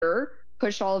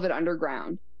pushed all of it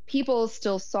underground, people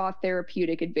still saw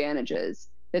therapeutic advantages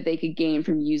that they could gain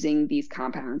from using these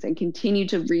compounds and continue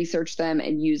to research them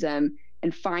and use them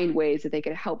and find ways that they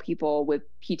could help people with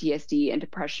PTSD and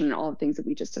depression and all the things that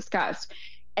we just discussed.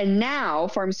 And now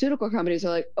pharmaceutical companies are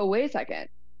like, oh, wait a second.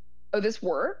 Oh, this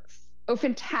works? Oh,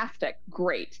 fantastic.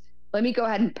 Great. Let me go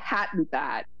ahead and patent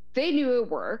that. They knew it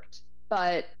worked,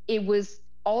 but it was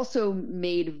also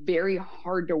made very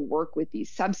hard to work with these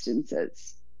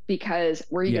substances because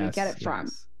where are you going to get it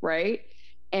from, right?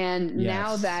 And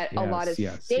now that a lot of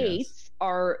states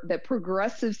the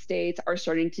progressive states are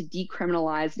starting to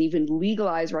decriminalize and even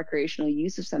legalize recreational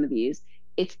use of some of these,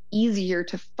 it's easier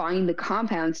to find the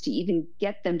compounds to even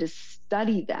get them to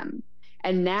study them.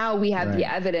 And now we have the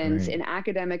evidence in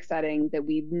academic setting that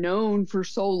we've known for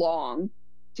so long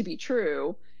to be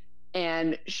true,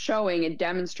 and showing and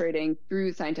demonstrating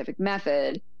through scientific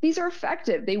method, these are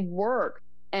effective, they work.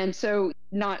 And so,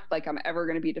 not like I'm ever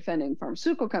going to be defending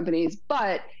pharmaceutical companies,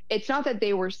 but it's not that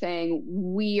they were saying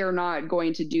we are not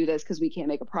going to do this because we can't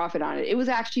make a profit on it. It was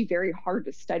actually very hard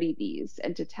to study these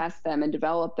and to test them and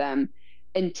develop them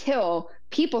until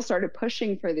people started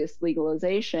pushing for this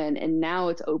legalization. And now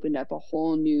it's opened up a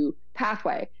whole new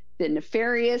pathway. The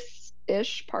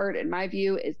nefarious-ish part, in my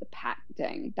view, is the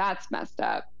patenting. That's messed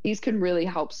up. These could really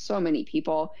help so many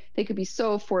people. They could be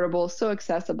so affordable, so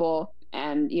accessible.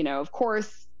 And, of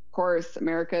course,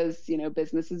 America's,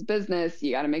 business is business.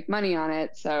 You got to make money on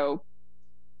it. So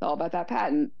it's all about that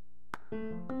patent.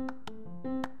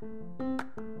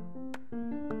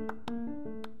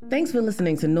 Thanks for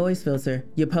listening to Noise Filter,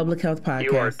 your public health podcast.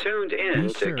 You are tuned in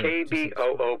to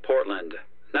KBOO Portland,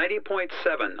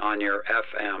 90.7 on your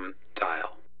FM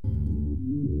dial.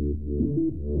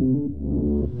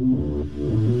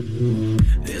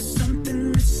 There's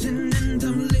something missing and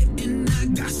I'm lit and I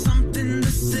got something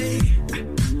to say.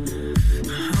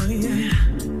 Oh yeah.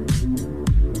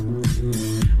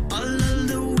 All of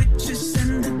the witches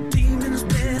and the demons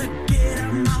better get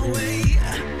out my way.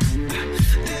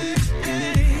 Hey,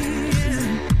 hey,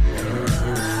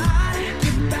 I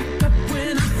get back up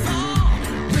when I fall,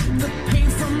 with the pain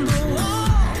from the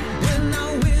wall. When I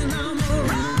win, I'm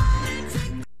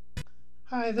alright.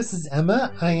 Hi, this is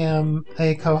Emma. I am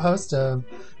a co-host of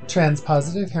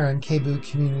Transpositive here on KBOO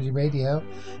Community Radio,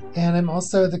 and I'm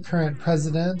also the current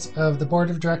president of the board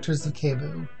of directors of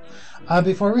KBOO.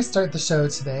 Before we start the show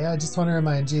today, I just want to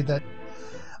remind you that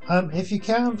if you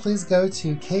can, please go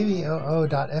to kboo.fm/give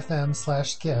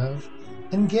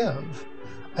and give.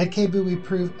 At KBOO, we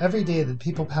prove every day that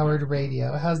people-powered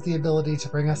radio has the ability to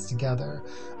bring us together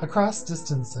across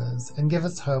distances and give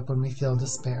us hope when we feel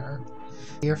despair.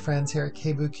 Your friends here at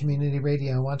KBOO Community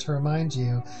Radio want to remind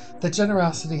you that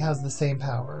generosity has the same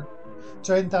power.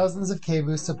 Join thousands of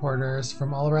KBOO supporters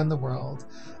from all around the world,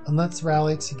 and let's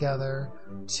rally together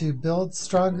to build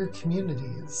stronger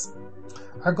communities.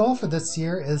 Our goal for this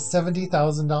year is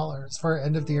 $70,000 for our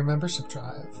end-of-the-year membership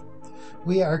drive.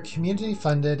 We are community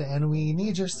funded, and we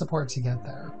need your support to get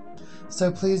there. So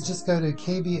please just go to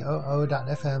kboo.fm/give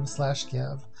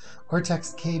or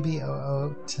text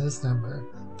KBOO to this number,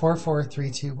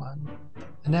 44321.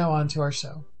 And now on to our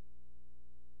show.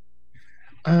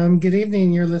 Good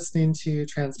evening. You're listening to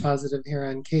Transpositive here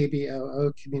on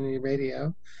KBOO Community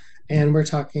Radio. And we're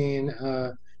talking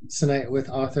tonight with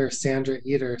author Sandra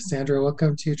Eder. Sandra,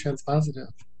 welcome to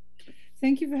Transpositive.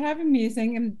 Thank you for having me.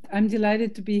 I'm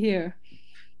delighted to be here.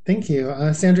 Thank you.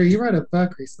 Sandra, you wrote a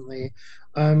book recently.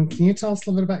 Can you tell us a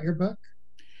little bit about your book?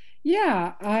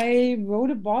 Yeah, I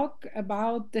wrote a book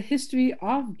about the history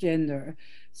of gender.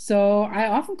 So I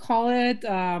often call it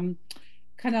kind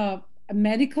of a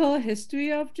medical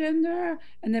history of gender.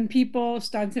 And then people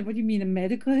start saying, what do you mean a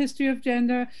medical history of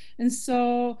gender? And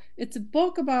so it's a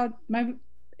book about my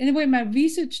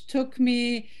research took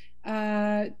me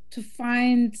to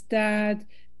find that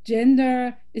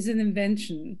gender is an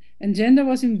invention, and gender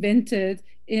was invented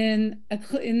in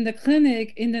the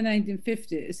clinic in the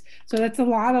 1950s. So that's a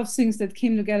lot of things that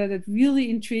came together that really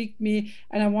intrigued me,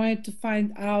 and I wanted to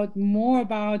find out more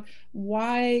about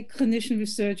why clinician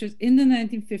researchers in the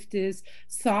 1950s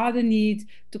saw the need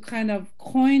to kind of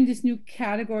coin this new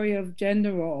category of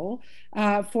gender role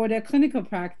for their clinical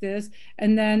practice.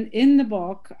 And then in the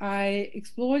book, I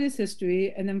explore this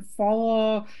history and then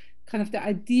follow kind of the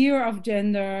idea of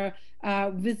gender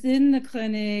within the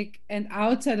clinic and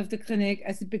outside of the clinic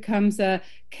as it becomes a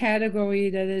category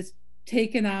that is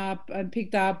taken up and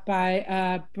picked up by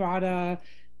a broader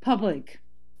public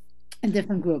and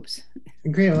different groups.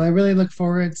 Great. Well, I really look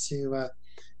forward to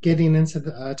getting into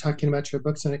talking about your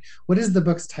book tonight. What is the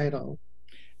book's title?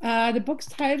 The book's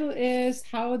title is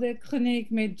How the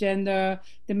Clinic Made Gender,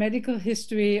 the Medical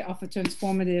History of a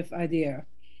Transformative Idea.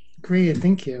 Great,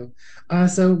 thank you.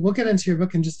 So we'll get into your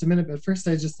book in just a minute, but first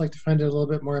I'd just like to find out a little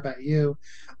bit more about you.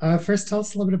 First, tell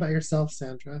us a little bit about yourself,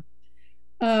 Sandra.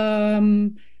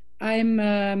 I'm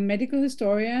a medical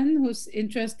historian who's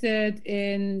interested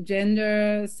in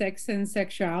gender, sex, and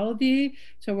sexuality.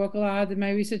 So I work a lot,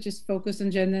 my research is focused on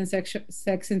gender and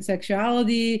sex and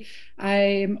sexuality.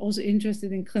 I'm also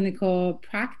interested in clinical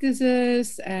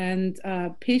practices and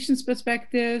patients'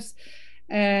 perspectives.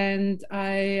 And I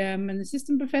am an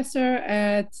assistant professor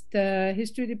at the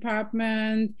history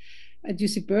department at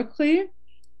UC Berkeley.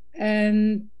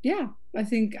 And yeah, I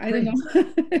think, I don't know.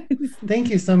 Thank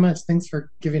you so much. Thanks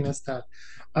for giving us that.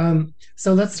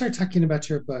 So let's start talking about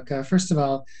your book. First of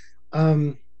all,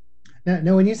 now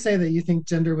when you say that you think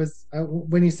gender was,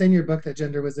 when you say in your book that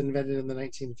gender was invented in the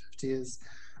 1950s,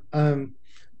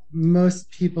 most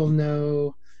people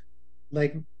know,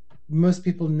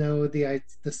 the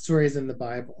stories in the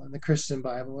Bible, in the Christian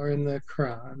Bible, or in the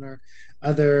Quran, or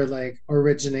other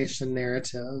origination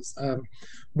narratives,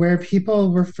 where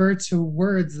people refer to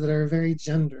words that are very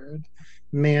gendered,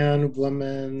 man,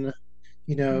 woman,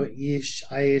 ish,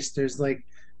 aish. There's a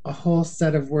whole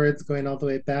set of words going all the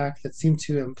way back that seem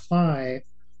to imply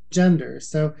gender.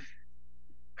 So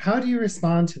how do you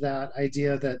respond to that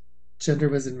idea that gender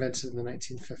was invented in the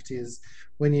 1950s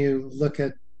when you look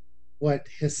at what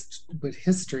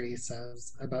history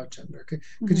says about gender?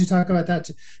 Could you talk about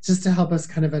that just to help us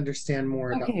kind of understand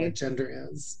more about what gender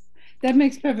is? That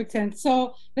makes perfect sense.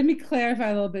 So let me clarify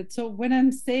a little bit. So when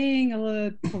I'm saying a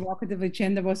little provocatively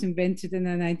gender was invented in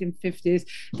the 1950s,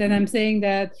 then I'm saying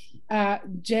that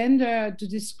gender to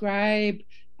describe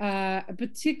a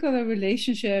particular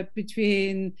relationship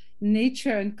between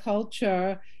nature and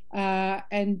culture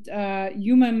and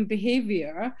human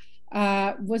behavior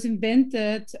was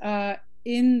invented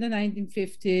in the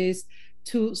 1950s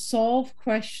to solve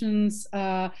questions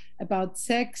about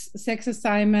sex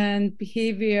assignment,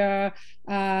 behavior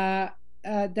that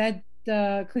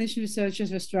the clinician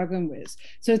researchers were struggling with.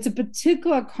 So it's a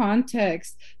particular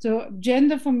context. So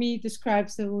gender for me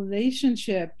describes the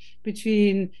relationship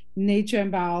between nature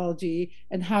and biology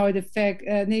and how it affects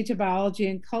nature, biology,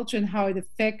 and culture, and how it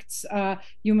affects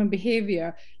human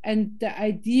behavior. And the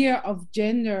idea of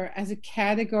gender as a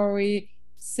category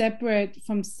separate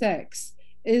from sex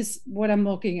is what I'm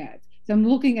looking at. So I'm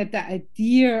looking at the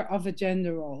idea of a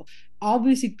gender role.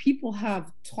 Obviously, people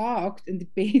have talked and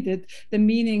debated the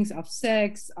meanings of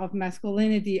sex, of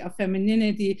masculinity, of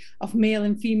femininity, of male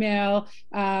and female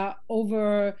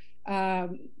over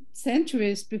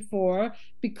centuries before,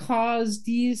 because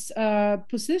these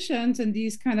positions and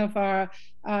these kind of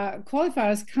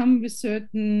qualifiers come with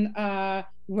certain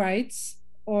rights,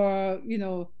 or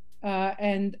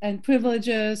and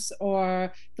privileges,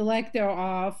 or the lack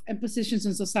thereof, and positions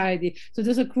in society. So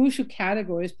those are crucial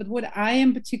categories. But what I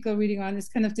am particularly reading on is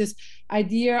kind of this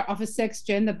idea of a sex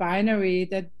gender binary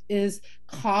that is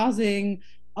causing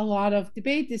a lot of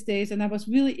debate these days. And I was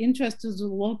really interested to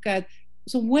look at,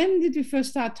 so when did we first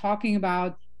start talking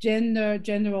about gender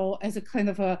role as a kind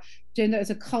of a gender as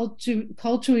a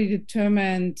culturally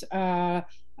determined kind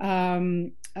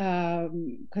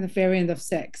of variant of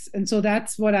sex? And so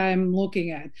that's what I'm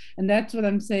looking at, and that's what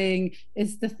I'm saying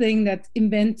is the thing that's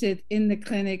invented in the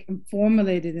clinic and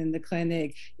formulated in the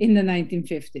clinic in the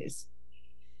 1950s.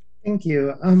 Thank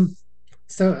you.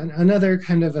 So another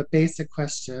kind of a basic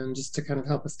question, just to kind of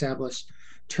help establish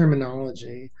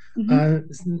terminology.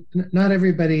 Not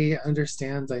everybody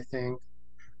understands, I think.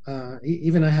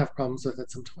 Even I have problems with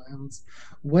it sometimes.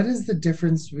 What is the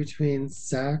difference between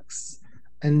sex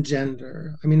and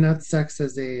gender? I mean, not sex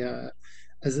as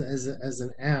as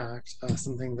an act,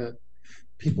 something that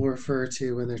people refer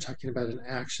to when they're talking about an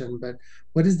action, but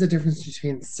what is the difference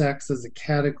between sex as a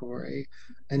category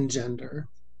and gender?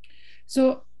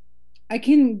 So I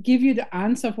can give you the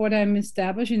answer of what I'm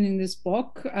establishing in this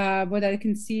book, what I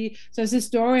can see. So as a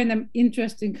historian, I'm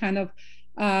interested in kind of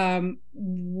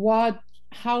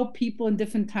how people in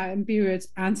different time periods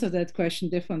answer that question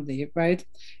differently, right?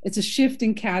 It's a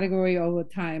shifting category over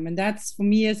time. And that's, for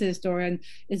me as a historian,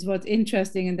 is what's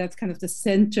interesting. And that's kind of the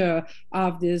center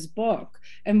of this book.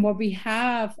 And what we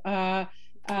have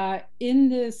in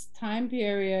this time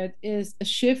period is a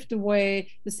shift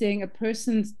away to saying a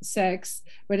person's sex,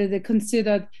 whether they're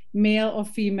considered male or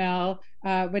female,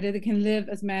 whether they can live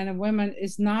as men and women,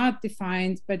 is not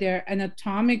defined by their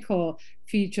anatomical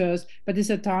features, but is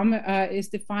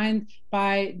defined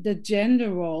by the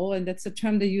gender role, and that's the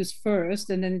term they use first,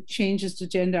 and then it changes to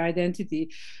gender identity.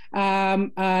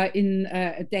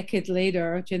 A decade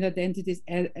later, gender identity is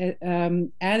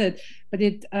added, but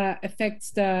it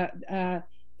affects that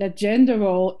gender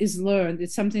role is learned.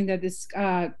 It's something that is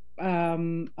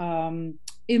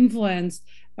influenced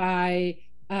by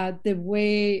the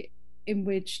way in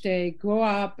which they grow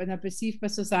up and are perceived by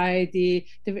society,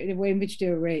 the way in which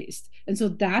they're raised. And so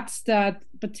that's the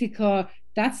particular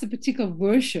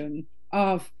version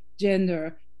of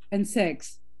gender and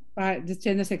sex, by the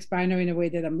gender sex binary in a way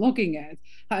that I'm looking at.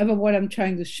 However, what I'm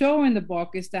trying to show in the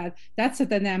book is that that's a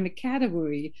dynamic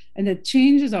category and it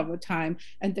changes over time,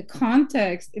 and the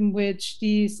context in which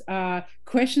these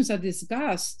questions are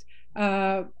discussed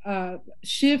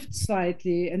shifts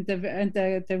slightly, and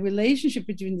the relationship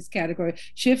between this category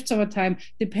shifts over time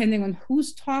depending on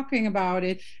who's talking about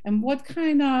it and what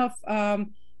kind of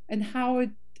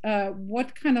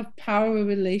what kind of power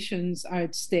relations are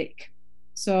at stake.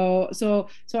 So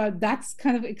that's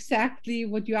kind of exactly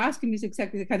what you're asking me, is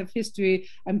exactly the kind of history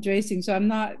I'm tracing. So I'm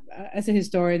not as a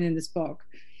historian in this book.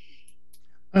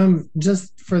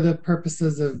 Just for the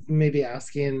purposes of maybe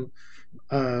asking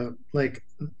like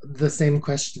the same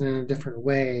question in a different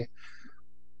way,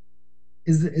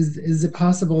 is it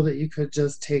possible that you could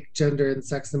just take gender and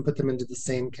sex and put them into the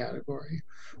same category?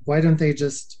 Why isn't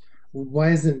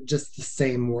just the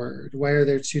same word? Why are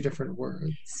there two different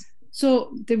words?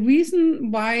 So the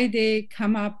reason why they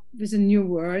come up with a new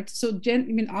word,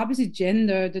 obviously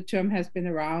gender, the term has been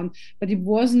around, but it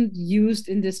wasn't used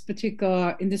in this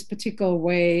particular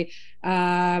way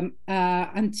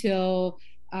until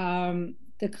the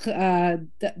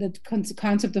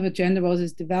concept of a gender role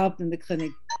is developed in the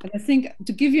clinic. And I think,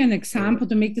 to give you an example,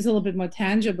 to make this a little bit more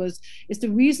tangible, is the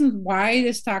reason why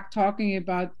they start talking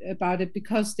about it,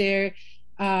 because they're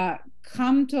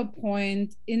come to a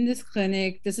point in this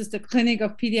clinic. This is the Clinic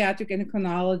of Pediatric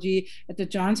Endocrinology at the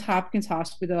Johns Hopkins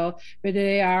Hospital, where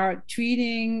they are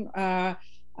treating and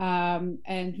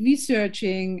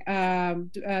researching,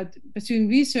 pursuing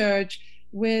research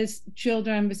with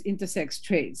children with intersex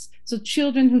traits. So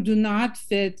children who do not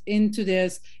fit into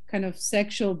this kind of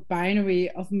sexual binary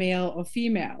of male or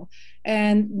female.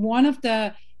 And one of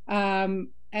the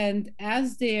and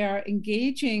as they are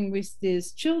engaging with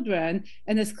these children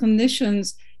and as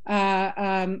clinicians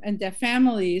and their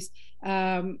families,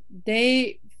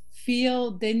 they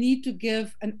feel they need to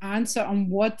give an answer on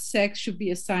what sex should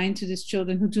be assigned to these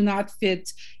children who do not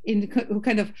fit in, who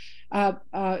kind of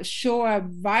show a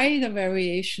wider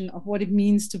variation of what it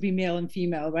means to be male and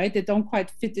female, right? They don't quite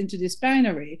fit into this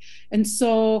binary. And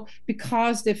so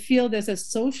because they feel there's a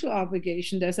social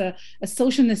obligation, there's a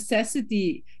social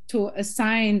necessity to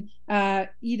assign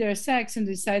either sex and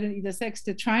decide on either sex,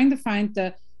 they're trying to find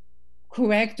the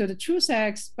correct or the true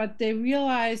sex, but they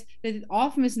realize that it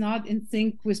often is not in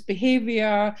sync with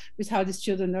behavior, with how these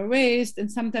children are raised.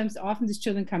 And sometimes often these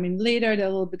children come in later, they're a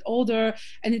little bit older,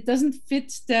 and it doesn't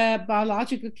fit the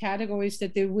biological categories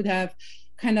that they would have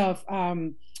kind of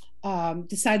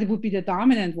decided would be the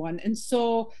dominant one. And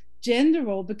so gender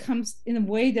role becomes, in a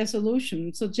way, their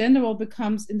solution. So gender role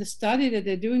becomes, in the study that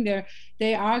they're doing there,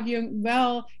 they're arguing,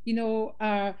 well, you know,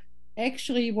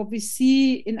 actually what we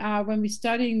see in when we're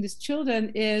studying these children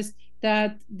is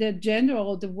that the gender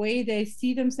role, the way they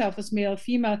see themselves as male or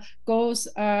female, goes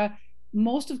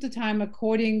most of the time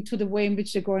according to the way in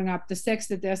which they're growing up, the sex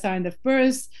that they're assigned at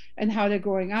birth and how they're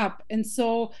growing up. And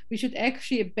so we should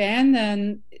actually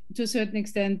abandon, to a certain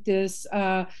extent, this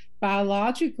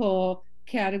biological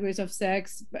categories of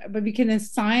sex, but we can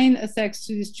assign a sex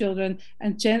to these children,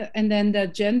 and then the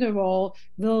gender role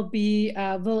will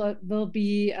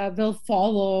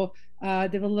follow.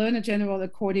 They will learn a gender role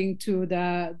according to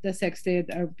the sex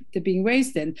they're being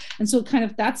raised in, and so kind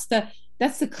of that's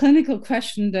the clinical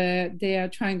question that they are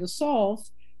trying to solve,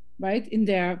 right, in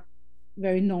their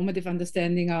very normative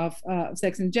understanding of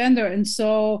sex and gender. And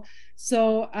so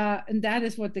and that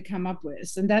is what they come up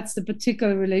with, and that's the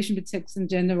particular relation with sex and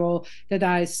gender role that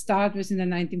I start with in the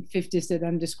 1950s that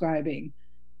I'm describing.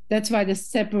 That's why they're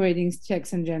separating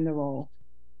sex and gender role.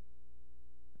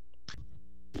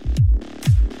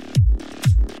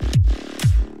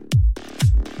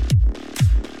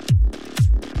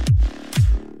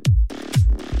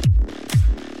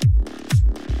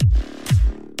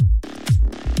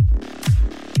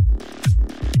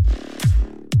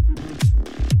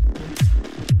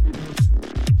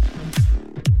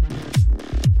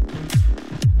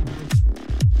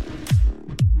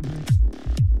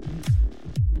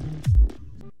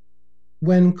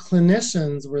 when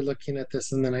clinicians were looking at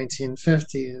this in the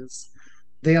 1950s,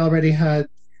 they already had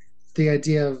the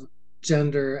idea of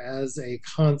gender as a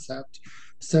concept.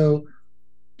 So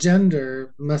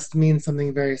gender must mean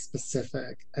something very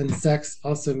specific, and sex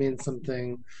also means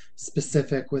something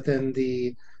specific within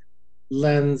the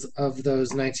lens of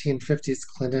those 1950s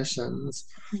clinicians.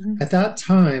 At that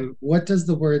time, what does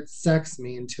the word sex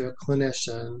mean to a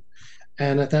clinician?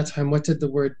 And at that time, what did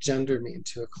the word gender mean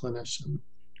to a clinician?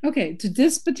 Okay, to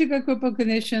this particular group of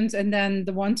clinicians and then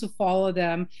the ones who follow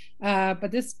them.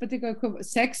 But this particular group,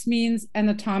 sex means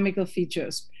anatomical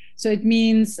features. So it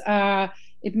means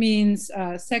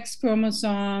sex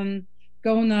chromosome,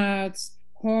 gonads,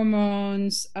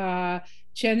 hormones,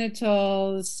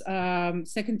 genitals,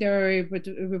 secondary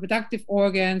reproductive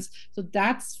organs. So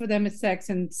that's for them is sex.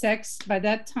 And sex by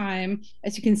that time,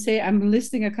 as you can say, I'm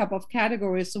listing a couple of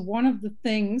categories. So one of the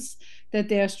things that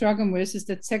they are struggling with is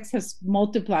that sex has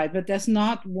multiplied, but there's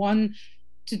not one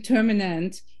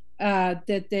determinant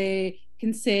that they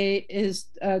can say is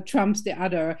trumps the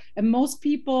other. And most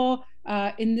people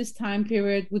in this time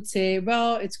period would say,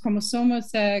 well, it's chromosomal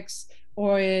sex,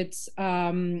 or it's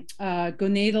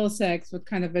gonadal sex, what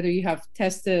kind of, whether you have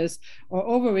testes or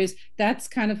ovaries, that's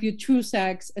kind of your true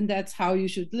sex, and that's how you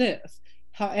should live.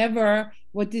 However,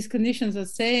 what these conditions are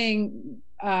saying,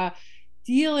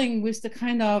 dealing with the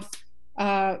kind of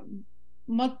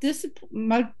what these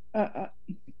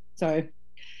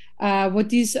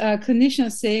clinicians are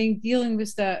saying, dealing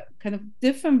with the kind of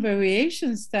different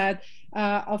variations that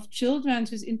of children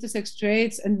with intersex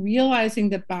traits, and realizing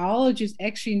that biology is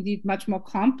actually indeed much more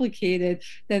complicated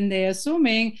than they're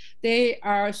assuming, they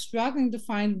are struggling to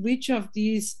find which of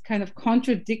these kind of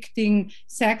contradicting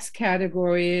sex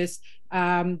categories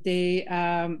they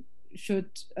should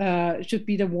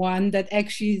be the one that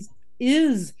actually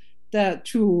is the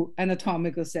true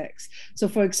anatomical sex. So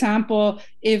for example,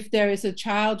 if there is a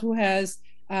child who has,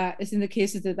 as in the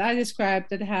cases that I described,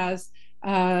 that has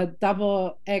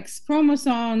double X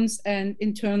chromosomes and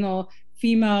internal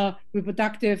female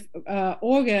reproductive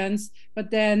organs, but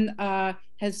then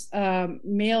has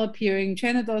male appearing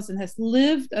genitals and has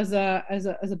lived as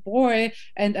a boy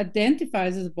and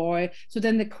identifies as a boy. So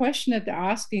then the question that they're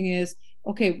asking is,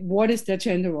 okay, what is their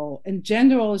gender role? And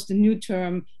gender role is the new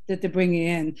term that they're bringing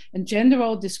in. And gender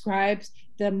role describes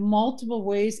the multiple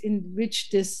ways in which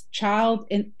this child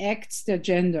enacts their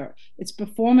gender. It's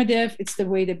performative, it's the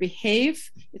way they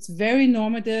behave, it's very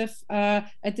normative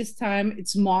at this time.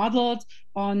 It's modeled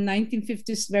on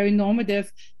 1950s very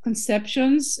normative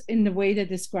conceptions in the way they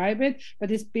describe it, but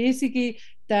it's basically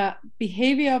the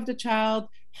behavior of the child,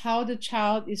 how the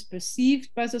child is perceived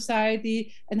by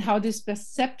society, and how this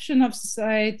perception of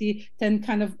society then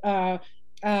kind of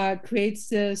creates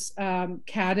this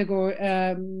category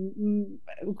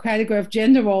of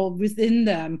gender role within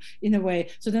them in a way.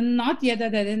 So they're not yet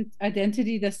at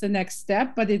identity, that's the next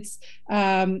step, but it's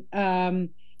a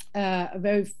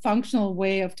very functional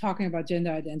way of talking about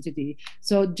gender identity.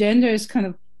 So gender is kind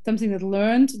of something that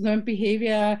learned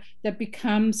behavior that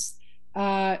becomes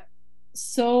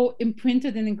so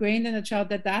imprinted and ingrained in a child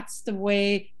that that's the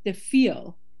way they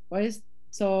feel, right?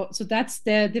 So that's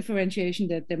the differentiation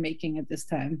that they're making at this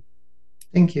time.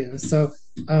 Thank you. So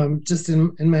just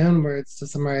in my own words, to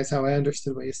summarize how I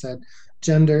understood what you said,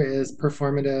 gender is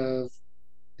performative,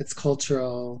 it's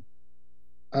cultural,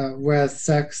 whereas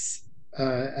sex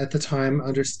at the time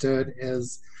understood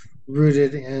is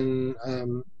rooted in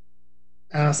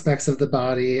aspects of the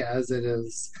body as it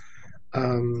is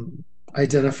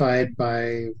identified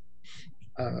by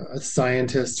a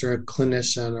scientist or a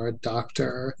clinician or a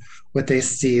doctor, what they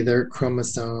see, their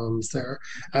chromosomes, their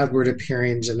outward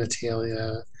appearing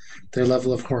genitalia, their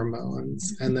level of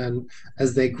hormones, and then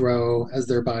as they grow, as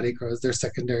their body grows, their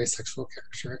secondary sexual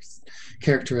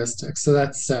characteristics. So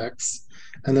that's sex,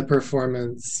 and the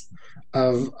performance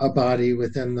of a body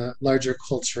within the larger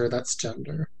culture, that's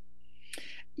gender.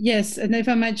 Yes, and if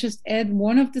I might just add,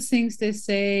 one of the things they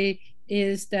say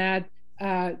is that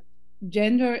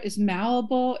gender is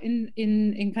malleable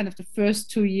in kind of the first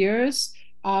 2 years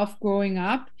of growing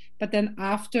up, but then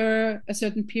after a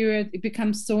certain period, it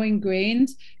becomes so ingrained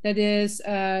that is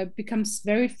becomes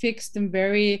very fixed and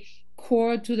very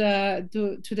core to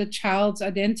the child's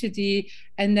identity,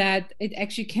 and that it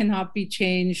actually cannot be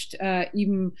changed,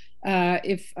 even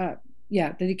if that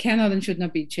it cannot and should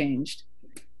not be changed.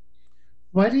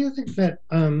 Why do you think that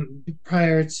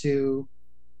prior to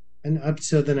and up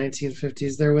to the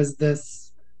 1950s, there was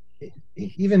this,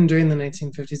 even during the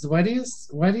 1950s,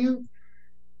 why do you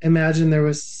imagine there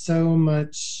was so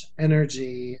much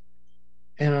energy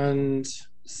and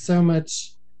so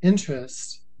much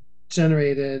interest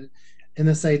generated in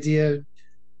this idea of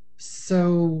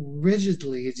so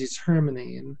rigidly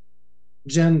determining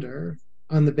gender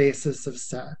on the basis of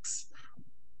sex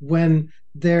when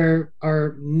there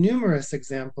are numerous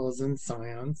examples in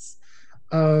science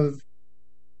of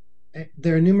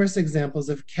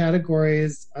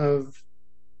categories of,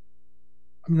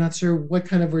 I'm not sure what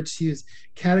kind of word to use,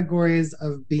 categories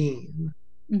of being,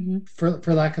 for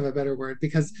lack of a better word,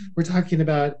 because we're talking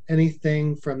about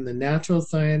anything from the natural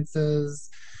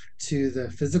sciences to the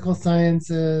physical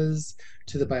sciences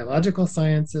to the biological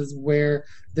sciences, where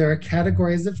there are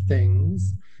categories of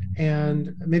things,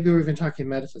 and maybe we're even talking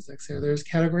metaphysics here. There's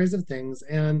categories of things,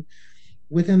 and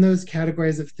within those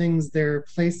categories of things, there are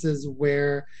places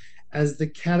where, as the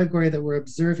category that we're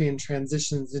observing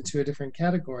transitions into a different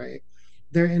category,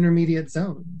 there are intermediate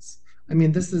zones. I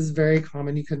mean, this is very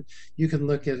common. You can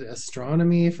look at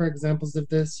astronomy for examples of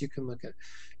this. You can look at,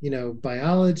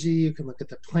 biology. You can look at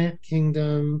the plant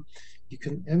kingdom.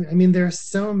 There are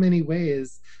so many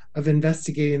ways of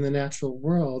investigating the natural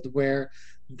world where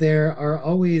there are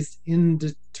always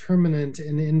indeterminate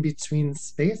and in-between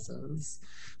spaces.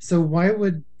 So why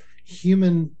would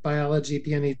human biology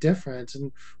be any different?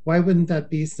 And why wouldn't that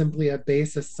be simply a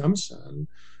base assumption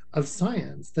of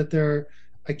science, that there are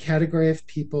a category of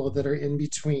people that are in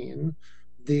between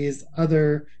these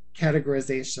other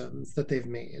categorizations that they've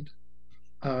made,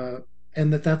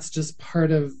 and that's just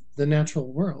part of the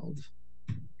natural world?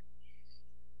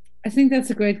 I think that's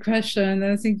a great question.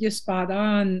 And I think you're spot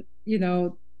on,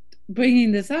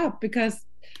 bringing this up, because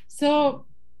I'm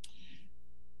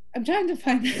trying to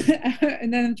find,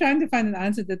 and then I'm trying to find an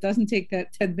answer that doesn't take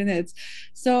that 10 minutes.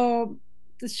 So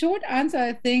the short answer,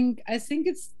 I think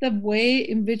it's the way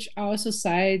in which our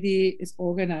society is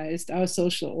organized, our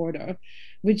social order,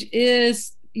 which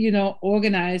is,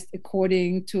 organized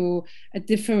according to a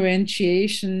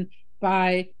differentiation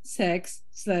by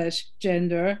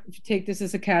sex/gender, if you take this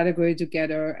as a category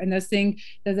together. And I think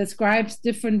that describes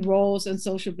different roles and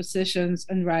social positions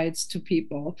and rights to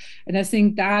people. And I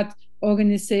think that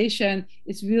organization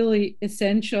is really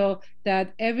essential,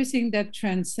 that everything that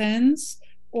transcends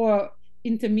or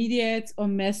intermediates or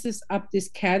messes up this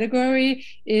category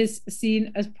is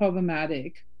seen as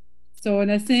problematic. So,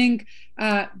 and I think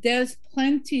there's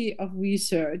plenty of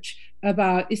research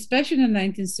about, especially in the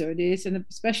 1930s and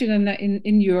especially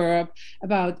in Europe,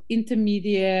 about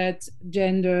intermediate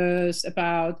genders,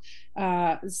 about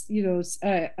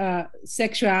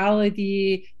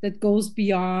sexuality that goes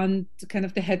beyond kind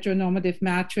of the heteronormative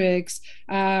matrix.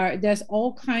 There's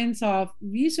all kinds of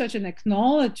research and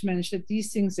acknowledgement that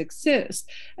these things exist,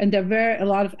 and there were a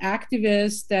lot of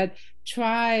activists that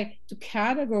try to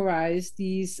categorize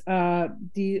these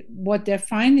what they're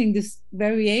finding, this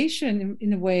variation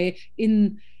in a way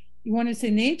in, you want to say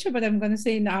nature, but I'm going to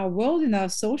say in our world, in our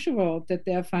social world, that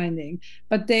they're finding,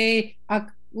 but they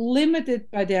are limited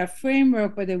by their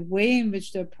framework, by the way in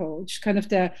which they approach kind of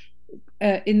their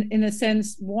in a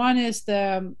sense. One is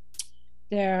their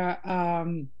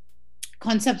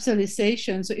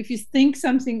conceptualization. So if you think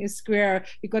something is square,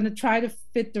 you're going to try to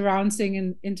fit the round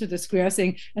thing into the square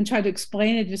thing and try to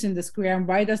explain it within the square. And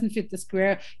why it doesn't fit the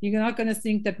square, you're not going to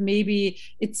think that maybe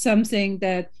it's something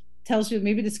that tells you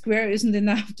maybe the square isn't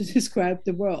enough to describe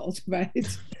the world,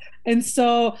 right? And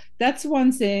so that's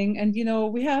one thing. And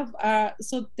we have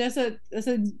so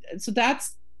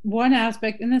that's one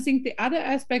aspect. And I think the other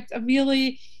aspects are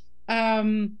really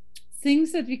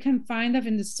things that we can find of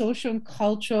in the social and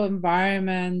cultural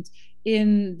environment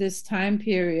in this time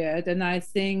period. And I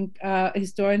think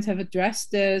historians have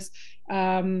addressed this.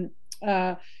 For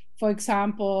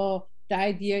example, the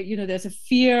idea, there's a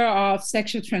fear of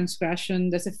sexual transgression,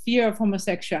 there's a fear of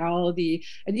homosexuality.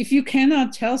 And if you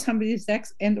cannot tell somebody's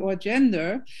sex and or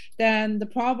gender, then the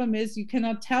problem is you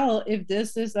cannot tell if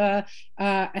this is a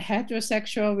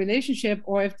heterosexual relationship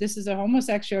or if this is a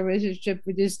homosexual relationship,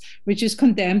 which is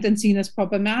condemned and seen as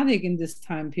problematic in this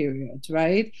time period,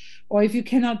 right? Or if you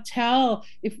cannot tell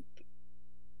if...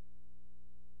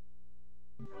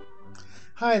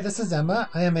 Hi, this is Emma.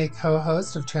 I am a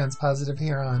co-host of Transpositive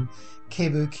here on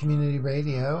KBOO Community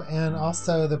Radio, and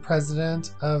also the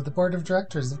president of the board of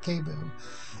directors of KBOO.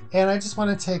 And I just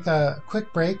want to take a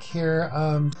quick break here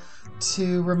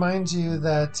to remind you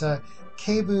that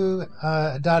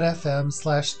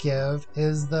kboo.fm/give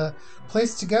is the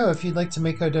place to go if you'd like to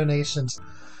make a donation.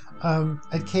 At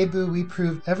KBOO, we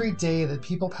prove every day that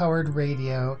people-powered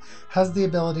radio has the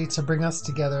ability to bring us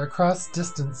together across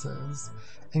distances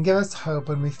and give us hope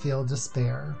when we feel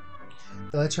despair.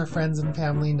 Let your friends and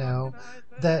family know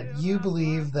that you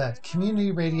believe that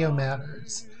community radio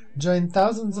matters. Join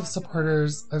thousands of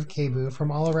supporters of KBOO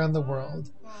from all around the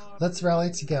world. Let's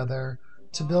rally together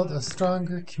to build a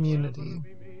stronger community.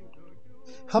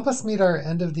 Help us meet our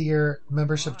end of the year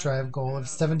membership drive goal of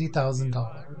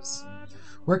 $70,000.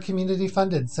 We're community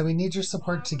funded, so we need your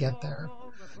support to get there.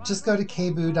 Just go to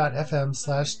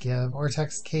kboo.fm/give or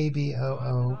text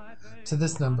KBOO to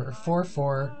this number,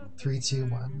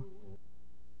 44321.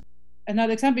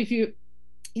 Another example,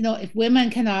 if women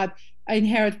cannot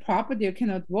inherit property or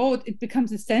cannot vote, it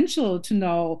becomes essential to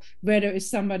know whether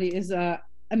somebody is a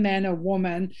man or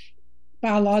woman,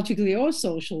 biologically or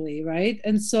socially, right?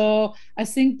 And so I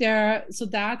think there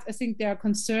are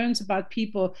concerns about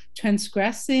people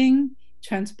transgressing,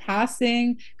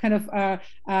 transpassing, kind of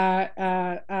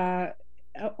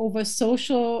over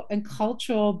social and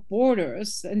cultural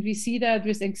borders. And we see that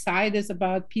with anxieties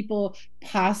about people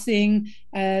passing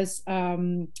as,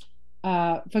 for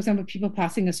example, people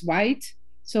passing as white.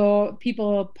 So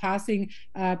people passing,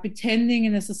 pretending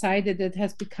in a society that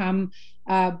has become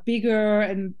bigger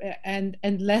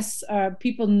and less,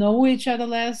 people know each other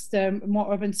less,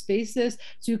 more urban spaces.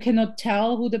 So you cannot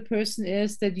tell who the person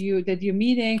is that you're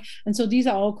meeting. And so these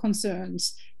are all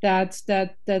concerns that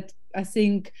I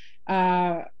think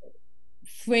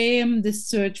frame this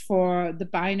search for the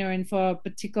binary and for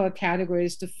particular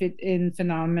categories to fit in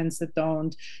phenomena that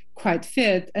don't quite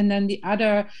fit. And then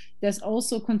there's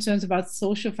also concerns about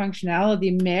social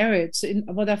functionality, marriage. So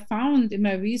what I found in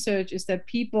my research is that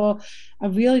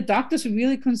doctors are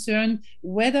really concerned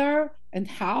whether and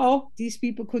how these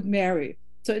people could marry.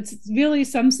 So it's really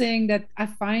something that I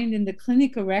find in the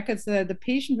clinical records, the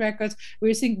patient records, where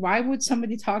you think, why would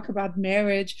somebody talk about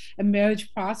marriage and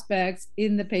marriage prospects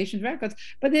in the patient records?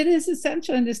 But it is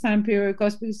essential in this time period,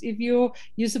 because if you're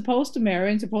supposed to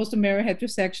marry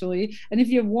heterosexually, and if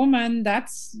you're a woman,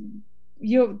 that's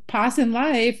your path in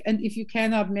life. And if you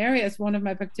cannot marry, as one of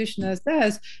my practitioners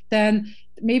says, then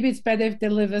maybe it's better if they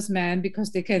live as men,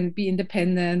 because they can be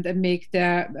independent and make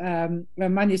their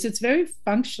money. So it's very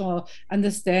functional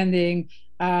understanding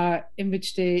in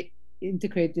which they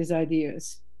integrate these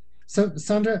ideas. So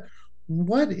Sandra,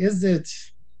 what is it?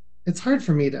 It's hard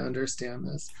for me to understand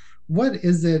this. What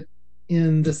is it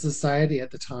in the society at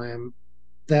the time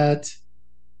that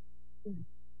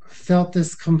felt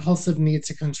this compulsive need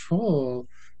to control,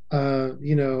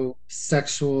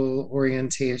 sexual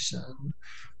orientation,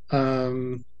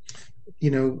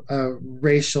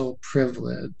 racial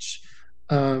privilege,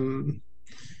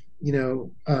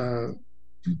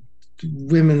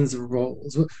 women's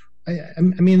roles. I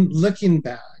mean, looking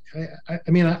back,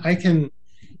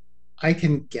 I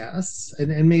can guess,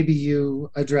 and maybe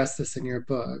you address this in your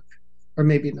book, or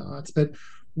maybe not, but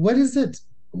what is it?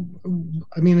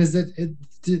 I mean,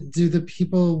 do the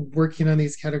people working on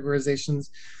these categorizations,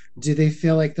 do they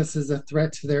feel like this is a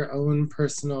threat to their own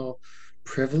personal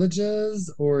privileges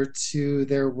or to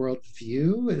their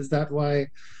worldview? Is that why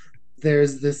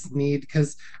there's this need?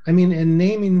 Because, I mean, in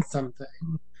naming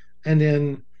something and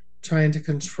in trying to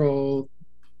control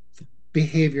the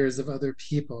behaviors of other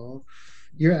people,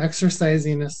 you're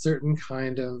exercising a certain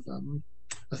kind of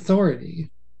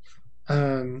authority.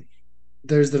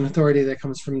 There's an authority that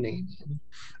comes from naming,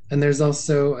 and there's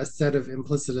also a set of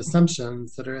implicit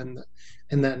assumptions that are in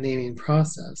that naming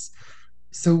process.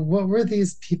 So what were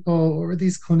these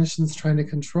clinicians trying to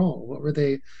control? What were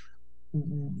they,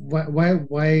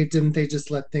 why didn't they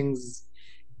just let things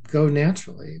go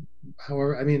naturally?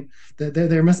 However, I mean,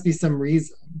 there must be some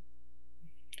reason.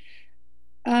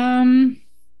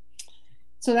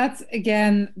 So that's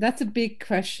a big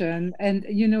question. And,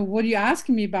 what you're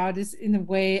asking me about is, in a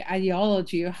way,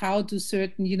 ideology, or how do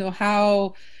certain,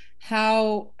 how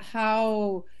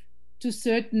do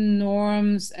certain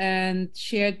norms and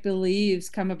shared beliefs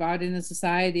come about in a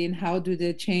society, and how do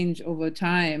they change over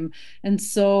time? And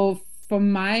so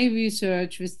from my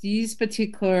research with these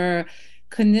particular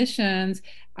clinicians,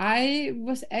 I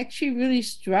was actually really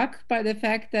struck by the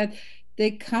fact that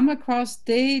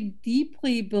they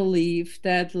deeply believe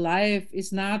that life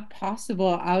is not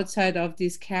possible outside of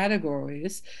these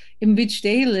categories in which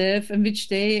they live and which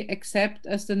they accept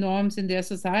as the norms in their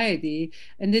society.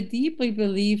 And they deeply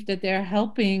believe that they're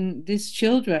helping these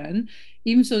children,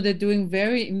 even though they're doing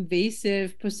very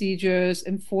invasive procedures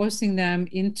and forcing them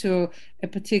into a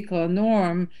particular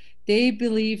norm. They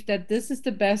believe that this is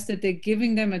the best, that they're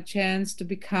giving them a chance to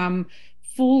become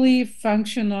fully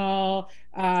functional,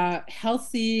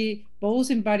 healthy,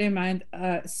 both in body and mind,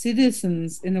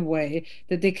 citizens, in a way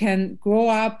that they can grow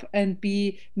up and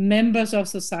be members of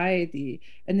society.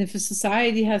 And if a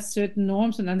society has certain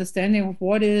norms and understanding of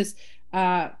what is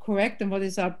correct and what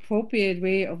is our appropriate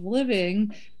way of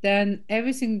living, then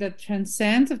everything that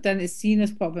transcends of that is seen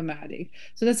as problematic.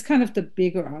 So that's kind of the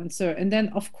bigger answer. And then,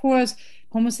 of course,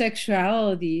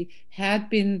 homosexuality had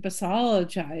been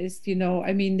pathologized.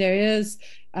 I mean, there is,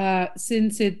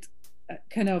 since it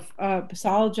kind of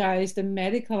pathologized and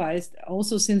medicalized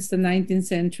also since the 19th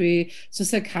century, so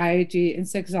psychiatry and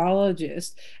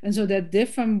sexologists. And so there are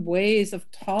different ways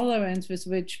of tolerance with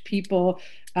which people,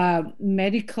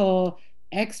 medical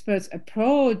experts,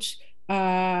 approach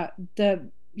the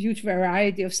huge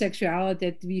variety of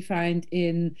sexuality that we find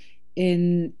in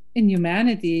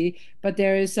humanity. But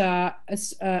there is a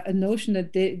notion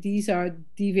that these are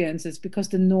deviances because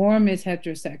the norm is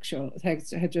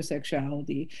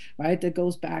heterosexuality, right? That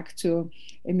goes back to,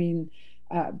 I mean,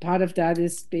 part of that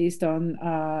is based on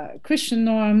Christian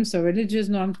norms or religious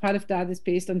norms. Part of that is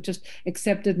based on just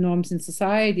accepted norms in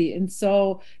society. And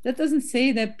so that doesn't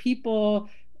say that people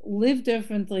live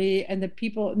differently and that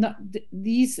people, not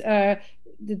these or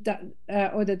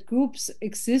that groups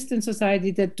exist in society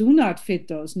that do not fit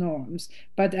those norms.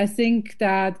 But I think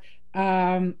that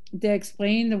they're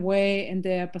explained away and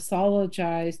they're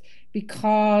pathologized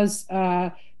because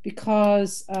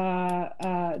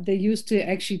they used to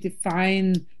actually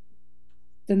define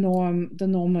the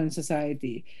normal in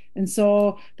society. And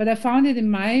so, but I found it in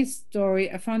my story,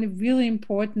 I found it really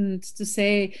important to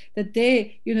say that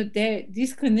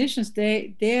these clinicians,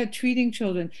 they are treating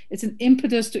children. It's an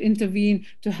impetus to intervene,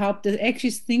 to help. They're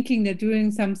actually thinking they're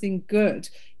doing something good,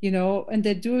 and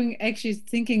they're actually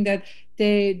thinking that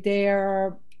they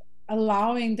are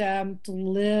allowing them to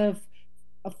live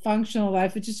a functional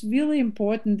life, which is really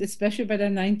important, especially by the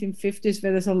 1950s,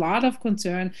 where there's a lot of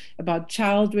concern about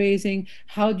child raising.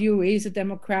 How do you raise a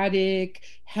democratic,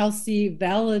 healthy,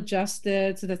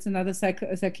 well-adjusted, so that's another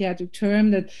psychiatric term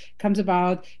that comes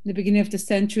about in the beginning of the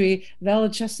century,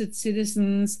 well-adjusted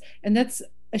citizens. And that's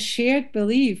a shared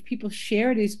belief. People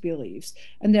share these beliefs.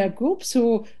 And there are groups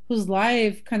whose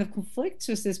life kind of conflicts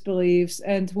with these beliefs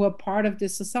and who are part of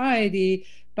this society,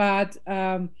 but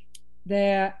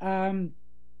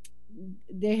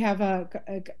they have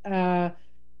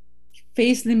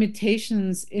face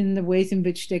limitations in the ways in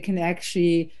which they can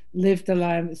actually live their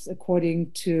lives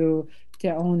according to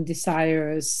their own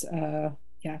desires. I'm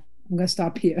going to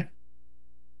stop here.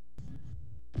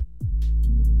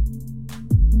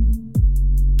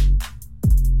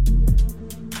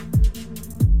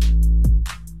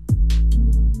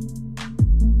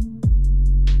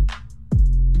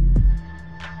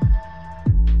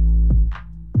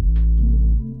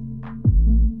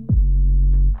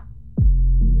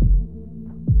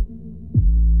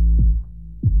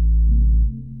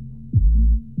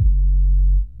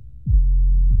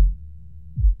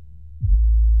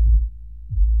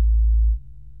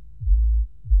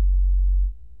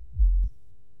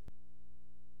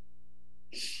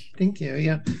 Thank you.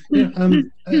 Yeah.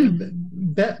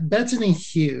 Bettany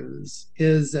Hughes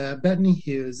is a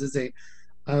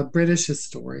British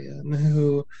historian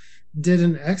who did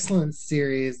an excellent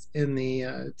series in the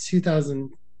 2000s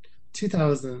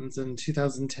and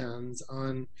 2010s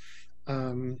on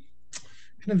kind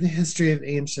of the history of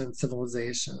ancient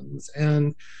civilizations.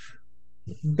 And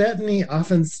Bettany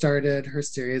often started her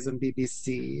series on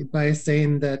BBC by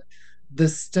saying that the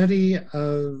study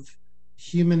of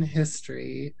human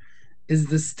history is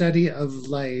the study of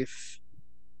life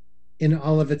in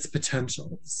all of its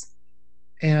potentials.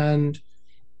 And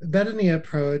Bettany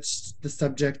approached the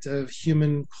subject of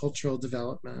human cultural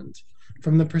development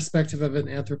from the perspective of an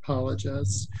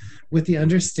anthropologist, with the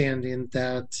understanding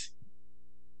that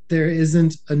there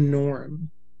isn't a norm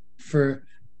for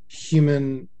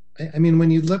human. I mean,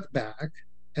 when you look back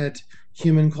at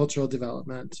human cultural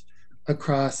development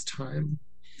across time,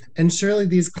 and surely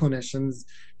these clinicians,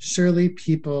 surely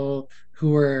people who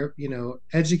were,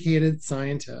 educated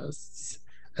scientists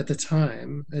at the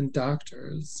time and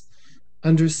doctors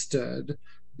understood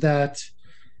that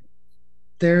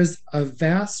there's a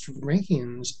vast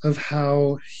range of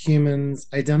how humans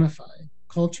identify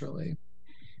culturally.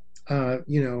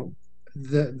 The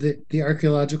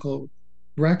archaeological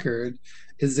record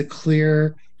is a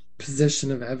clear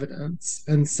position of evidence.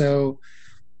 And so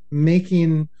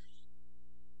making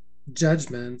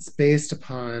judgments based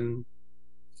upon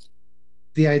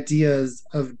the ideas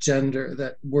of gender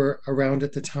that were around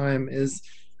at the time is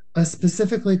a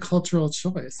specifically cultural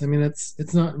choice. I mean,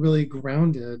 it's not really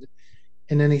grounded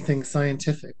in anything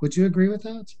scientific. Would you agree with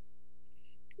that?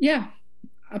 Yeah,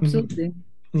 absolutely.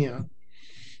 Mm-hmm. Yeah.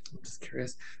 I'm just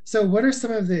curious. So what are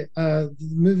some of the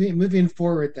moving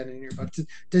forward then in your book?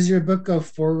 Does your book go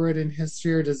forward in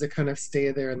history, or does it kind of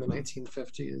stay there in the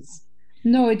 1950s?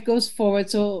 No, it goes forward.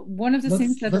 So one of the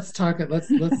things that Let's talk it.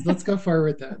 Let's go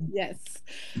forward then. yes,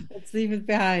 let's leave it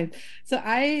behind. So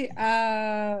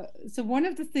so one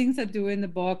of the things I do in the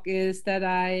book is that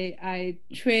I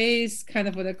trace kind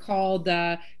of what I call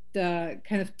the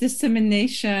kind of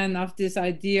dissemination of this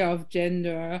idea of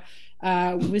gender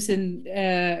within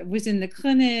the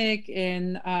clinic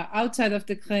and outside of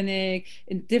the clinic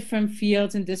in different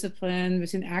fields and discipline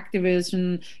within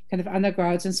activism, kind of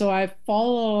undergrounds. And so I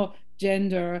follow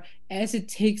gender as it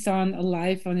takes on a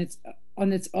life on its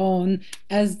own,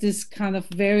 as this kind of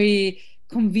very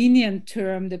convenient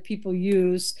term that people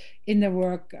use in their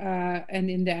work and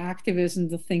in their activism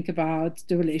to think about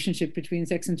the relationship between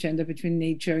sex and gender, between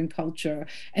nature and culture,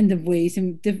 and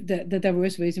the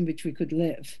diverse ways in which we could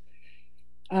live.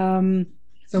 So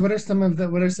what are some of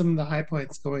the high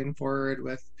points going forward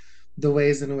with the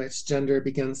ways in which gender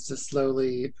begins to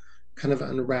slowly kind of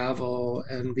unravel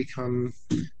and become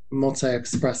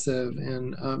multi-expressive?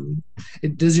 And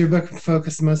does your book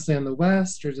focus mostly on the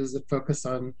West, or does it focus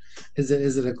on, is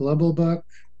it a global book?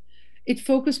 It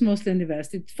focused mostly on the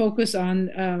West. It focused on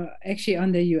actually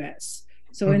on the US.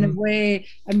 So in a way,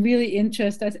 I'm really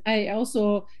interested. I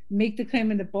also make the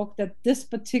claim in the book that this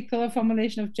particular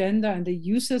formulation of gender and the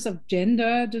uses of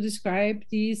gender to describe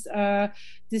these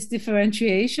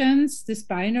differentiations, this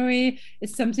binary,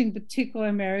 is something particularly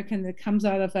American that comes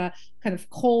out of a kind of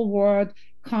Cold War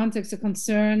context, a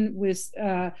concern with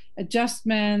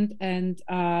adjustment and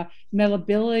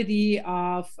malleability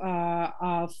of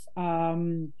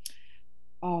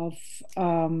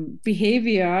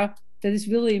behavior that is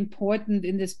really important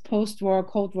in this post-war,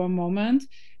 Cold War moment.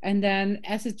 And then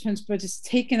as it transports, it's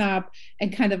taken up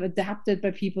and kind of adapted by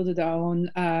people to their own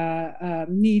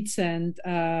needs and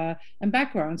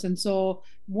backgrounds. And so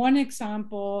one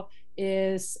example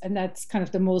is, and that's kind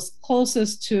of the most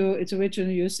closest to its original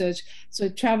usage. So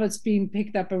Travel's being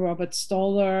picked up by Robert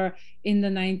Stoller in the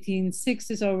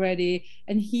 1960s already,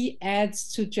 and he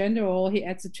adds to gender role, he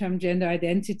adds the term gender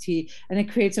identity, and it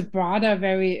creates a broader,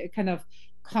 very kind of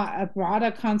a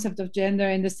broader concept of gender,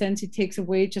 in the sense he takes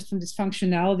away just from this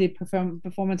functionality,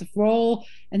 performance of role,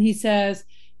 and he says,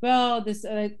 well, this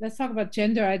let's talk about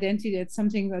gender identity. It's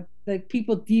something that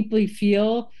people deeply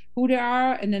feel who they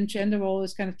are, and then gender role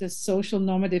is kind of the social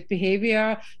normative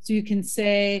behavior. So you can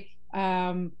say,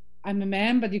 I'm a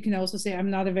man, but you can also say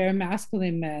I'm not a very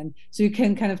masculine man. So you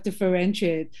can kind of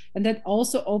differentiate, and that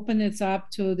also opens it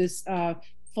up to this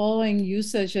following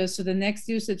usages. So the next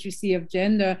usage you see of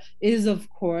gender is, of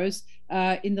course,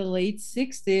 in the late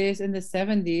 60s and the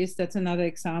 70s. That's another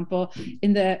example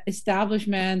in the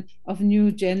establishment of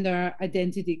new gender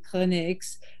identity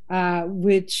clinics,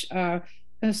 which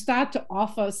start to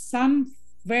offer some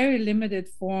very limited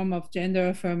form of gender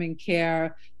affirming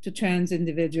care to trans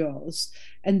individuals.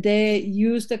 And they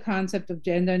use the concept of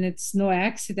gender, and it's no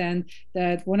accident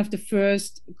that one of the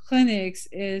first clinics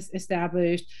is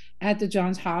established at the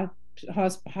Johns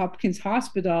Hopkins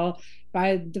Hospital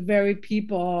by the very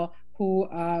people who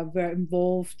were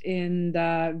involved in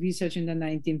the research in the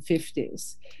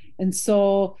 1950s. And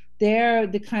so they're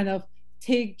the kind of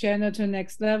take gender to the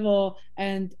next level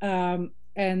and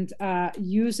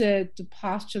use it to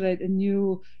postulate a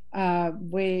new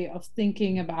way of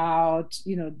thinking about,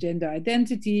 gender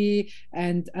identity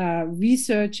and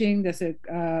researching. There's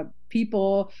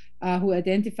people who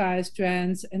identify as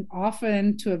trans, and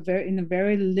often in a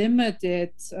very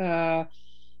limited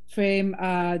frame,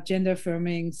 gender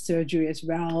affirming surgery as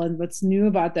well. And what's new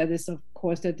about that is, of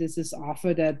course, that this is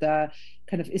offered at the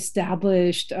kind of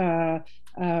established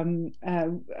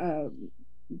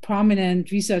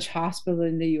prominent research hospital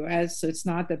in the US. So it's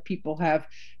not that people have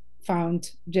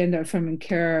found gender affirming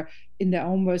care in their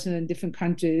own words and in different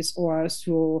countries or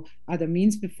through other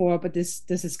means before, but this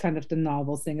is kind of the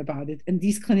novel thing about it. And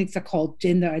these clinics are called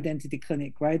gender identity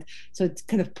clinic, right? So it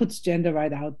kind of puts gender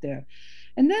right out there.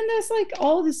 And then there's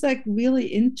all these really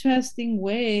interesting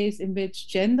ways in which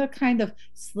gender kind of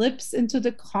slips into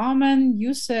the common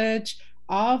usage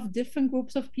of different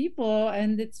groups of people.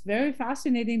 And it's very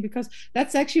fascinating because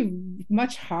that's actually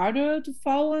much harder to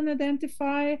follow and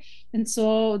identify. And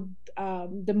so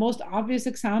the most obvious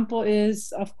example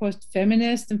is, of course,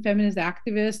 feminists and feminist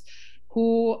activists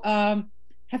who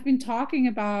have been talking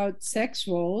about sex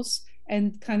roles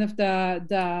and kind of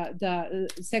the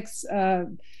sex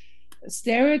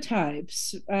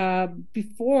stereotypes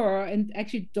before, and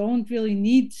actually don't really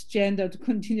need gender to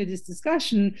continue this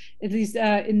discussion, at least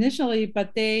initially,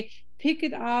 but they pick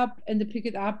it up, and they pick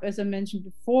it up, as I mentioned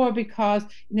before, because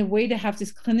in a way they have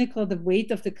this the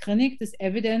weight of the clinic, this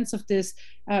evidence of this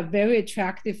very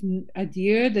attractive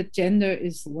idea that gender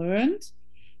is learned.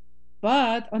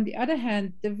 But on the other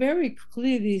hand, they very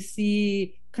clearly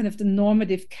see kind of the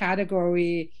normative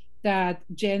category that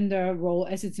gender role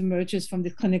as it emerges from the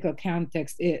clinical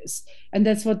context is. And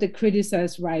that's what they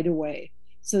criticize right away.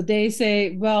 So they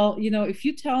say, well, if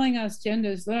you're telling us gender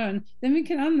is learned, then we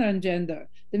can unlearn gender.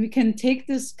 Then we can take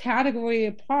this category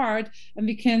apart, and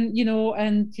we can,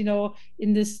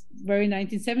 in this very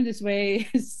 1970s way,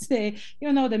 say,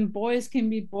 then boys can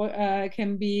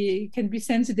be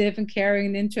sensitive and caring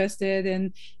and interested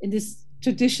in this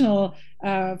traditional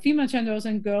female gender roles,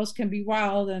 and girls can be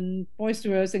wild and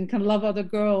boisterous and can love other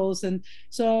girls. And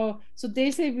so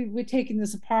they say we're taking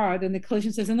this apart, and the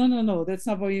coalition says, no, that's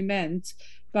not what we meant.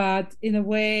 But in a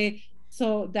way,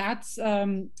 so that's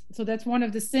one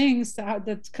of the things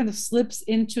that kind of slips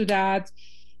into that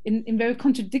in very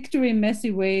contradictory,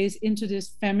 messy ways into this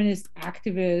feminist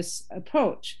activist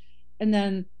approach. And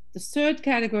then the third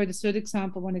category, the third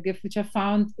example I want to give, which I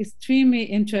found extremely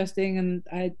interesting and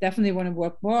I definitely want to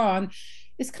work more on,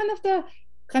 is kind of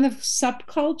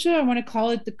subculture. I want to call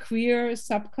it the queer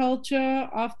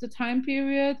subculture of the time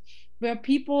period, where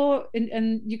people,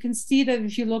 and you can see that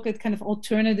if you look at kind of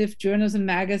alternative journals and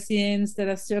magazines that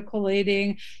are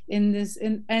circulating in this,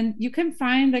 and you can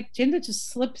find like gender just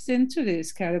slips into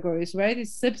these categories, right? It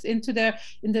slips into the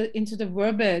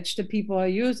verbiage that people are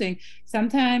using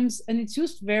sometimes, and it's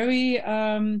used very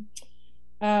in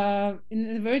a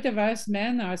very diverse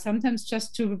manner, sometimes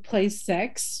just to replace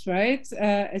sex, right?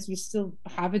 As we still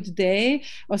have it today,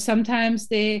 or sometimes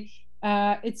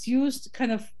it's used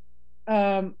kind of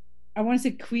I want to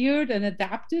say queered and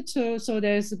adapted. So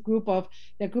there's groups of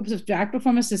drag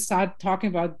performers that start talking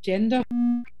about gender.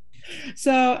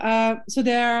 So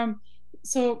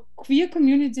queer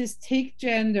communities take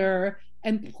gender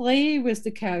and play with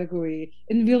the category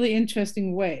in really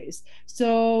interesting ways.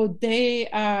 So they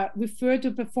refer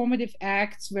to performative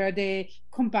acts where they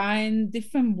combine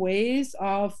different ways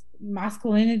of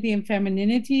masculinity and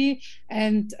femininity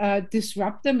and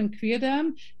disrupt them and queer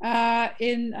them.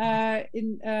 And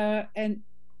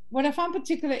what I found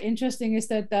particularly interesting is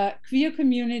that the queer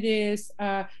communities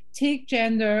take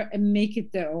gender and make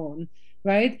it their own,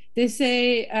 right? They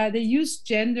say they use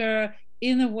gender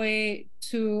in a way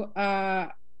to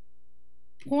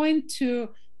point to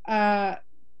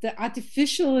the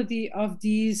artificiality of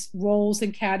these roles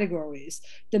and categories.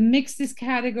 They mix these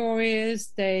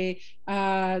categories, they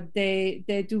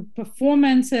do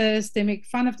performances, they make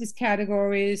fun of these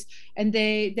categories, and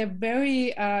they're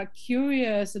very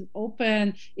curious and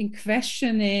open in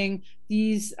questioning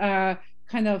these kind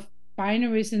of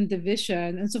binaries and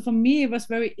division. And so for me, it was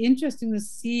very interesting to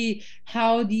see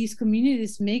how these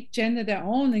communities make gender their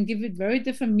own and give it very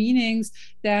different meanings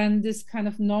than this kind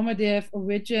of normative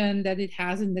origin that it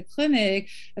has in the clinic.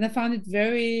 And I found it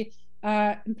very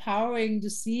empowering to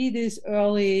see these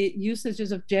early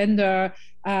usages of gender,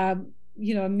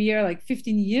 mere like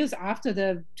 15 years after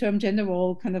the term gender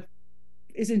role kind of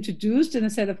is introduced in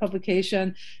a set of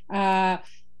publication.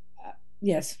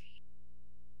 Yes.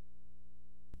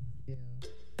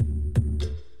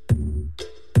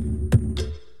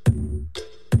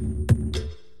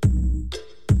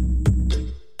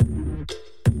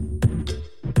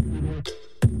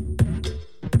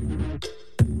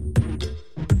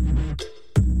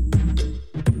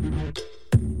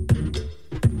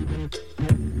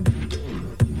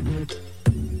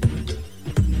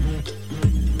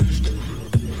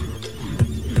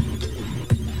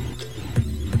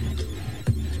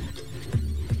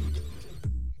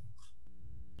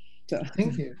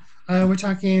 Thank you. We're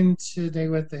talking today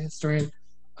with the historian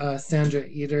Sandra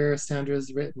Eder.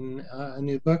 Sandra's written a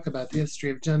new book about the history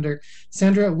of gender.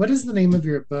 Sandra, what is the name of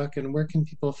your book and where can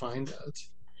people find it?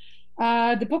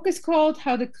 The book is called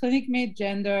How the Clinic Made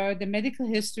Gender, the Medical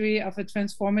History of a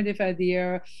Transformative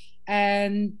Idea.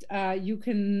 And you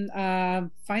can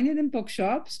find it in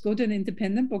bookshops, go to an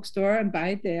independent bookstore and buy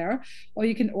it there. Or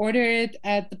you can order it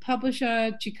at the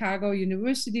publisher, Chicago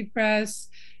University Press,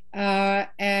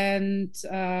 and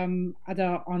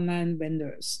other online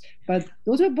vendors. But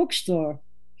go to a bookstore.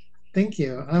 Thank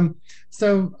you.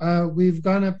 So we've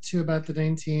gone up to about the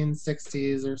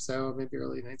 1960s or so, maybe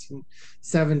early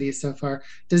 1970s so far.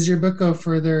 Does your book go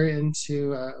further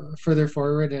into further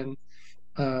forward in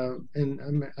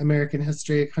American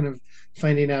history, kind of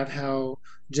finding out how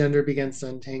gender begins to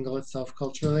entangle itself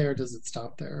culturally, or does it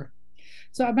stop there?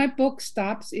 So my book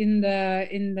stops in the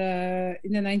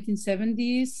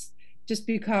 1970s, just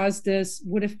because this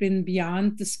would have been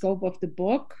beyond the scope of the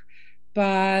book.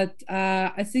 But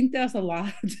I think there's a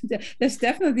lot. There's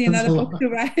definitely That's another a book lot. to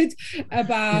write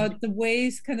about the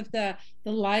ways, kind of the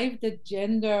life that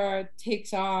gender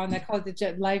takes on. I call it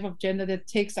the life of gender that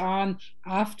takes on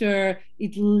after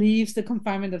it leaves the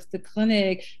confinement of the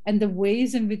clinic, and the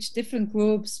ways in which different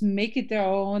groups make it their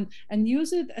own and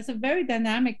use it as a very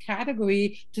dynamic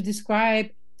category to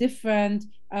describe different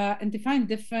and define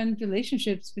different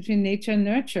relationships between nature and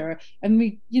nurture.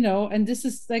 And and this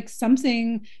is like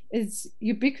something is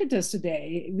ubiquitous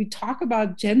today. We talk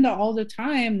about gender all the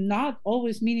time, not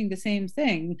always meaning the same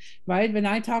thing, right? When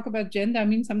I talk about gender, I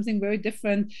mean something very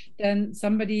different than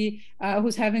somebody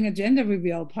who's having a gender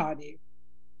reveal party.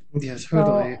 Yeah,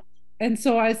 totally.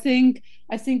 So I think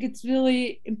it's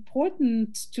really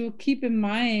important to keep in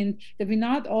mind that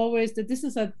this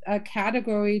is a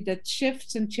category that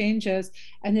shifts and changes,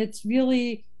 and it's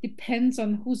really depends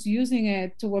on who's using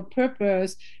it, to what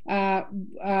purpose,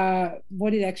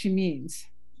 what it actually means.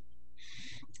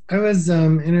 I was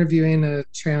interviewing a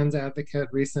trans advocate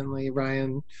recently,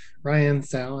 Ryan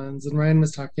Salins, and Ryan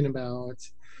was talking about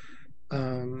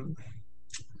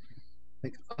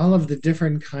like all of the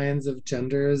different kinds of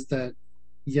genders that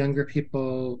younger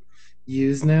people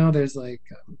use now. There's like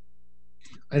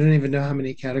I don't even know how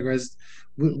many categories.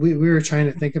 We were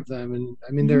trying to think of them, and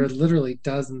I mean there are literally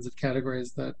dozens of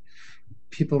categories that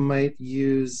people might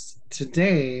use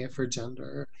today for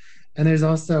gender, and there's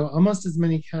also almost as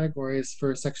many categories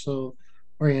for sexual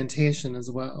orientation as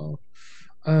well.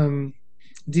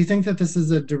 Do you think that this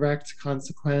is a direct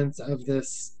consequence of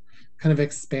this kind of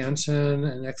expansion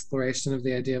and exploration of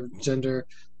the idea of gender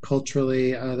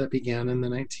culturally that began in the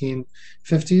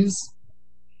 1950s?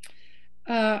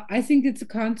 I think it's a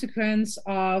consequence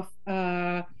of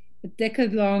a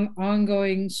decade-long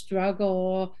ongoing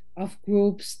struggle of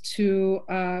groups to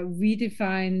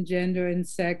redefine gender and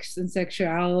sex and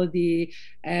sexuality,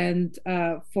 and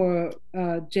for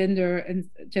gender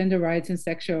rights and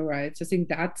sexual rights. I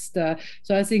think I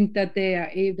think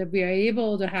that we are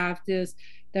able to have this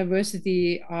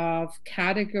diversity of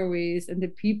categories, and the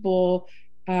people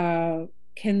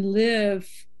can live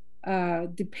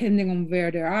depending on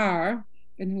where they are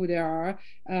and who they are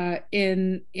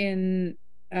and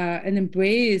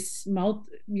embrace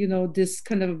this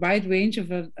kind of wide range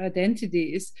of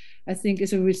identities. I think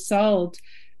is a result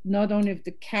not only of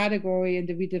the category and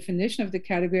the redefinition of the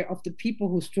category, of the people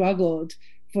who struggled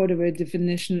for the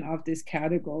redefinition of this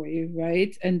category,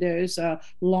 right? And there's a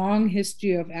long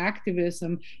history of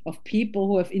activism of people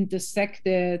who have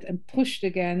intersected and pushed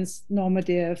against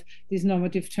these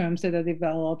normative terms that are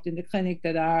developed in the clinic,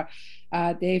 that are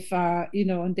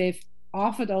and they've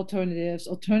offered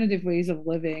alternative ways of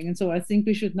living. And so I think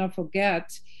we should not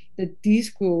forget that these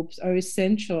groups are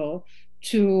essential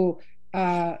to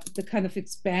the kind of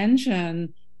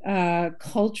expansion,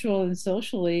 cultural and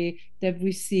socially, that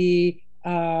we see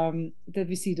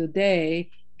today,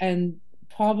 and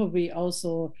probably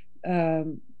also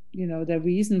the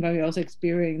reason why we're also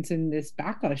experiencing this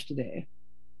backlash today.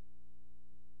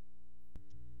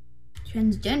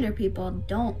 Transgender people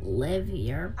don't live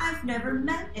here. I've never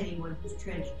met anyone who's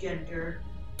transgender.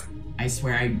 I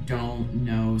swear I don't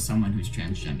know someone who's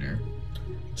transgender.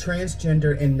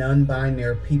 Transgender and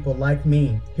non-binary people like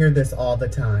me hear this all the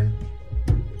time.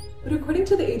 But according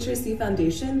to the HRC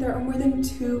Foundation, there are more than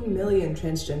 2 million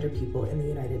transgender people in the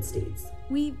United States.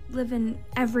 We live in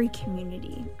every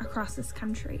community across this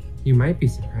country. You might be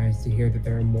surprised to hear that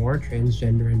there are more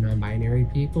transgender and non-binary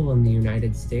people in the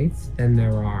United States than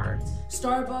there are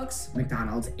Starbucks,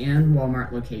 McDonald's, and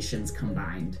Walmart locations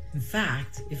combined. In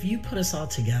fact, if you put us all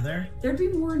together, there'd be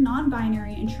more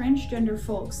non-binary and transgender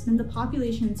folks than the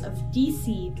populations of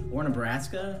DC, or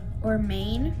Nebraska, or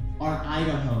Maine, or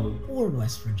Idaho, or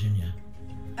West Virginia.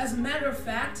 As a matter of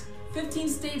fact, 15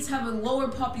 states have a lower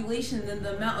population than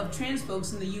the amount of trans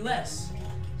folks in the US.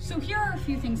 So here are a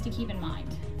few things to keep in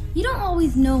mind. You don't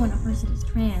always know when a person is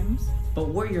trans. But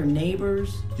we're your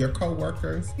neighbors, your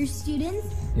co-workers, your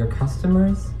students, your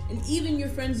customers, and even your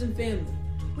friends and family.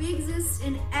 We exist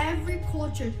in every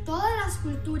culture, todas las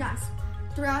culturas,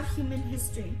 throughout human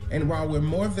history. And while we're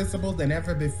more visible than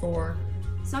ever before,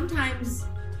 sometimes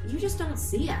you just don't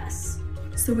see us.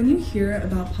 So when you hear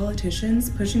about politicians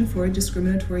pushing for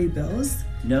discriminatory bills,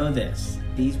 know this: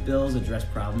 these bills address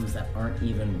problems that aren't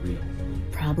even real.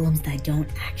 Problems that don't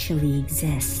actually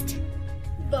exist.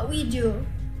 But we do.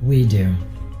 We do.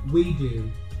 We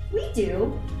do. We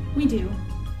do. We do.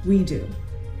 We do.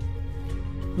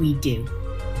 We do.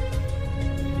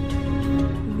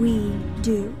 We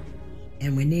do.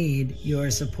 And we need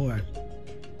your support.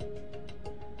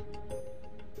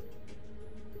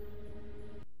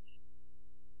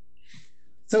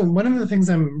 So one of the things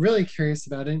I'm really curious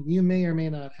about, and you may or may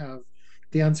not have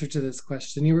the answer to this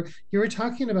question, you were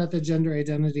talking about the gender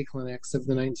identity clinics of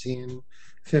the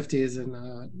 1950s and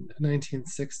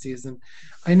 1960s, and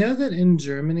I know that in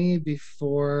Germany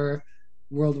before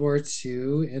World War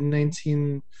II, in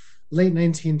late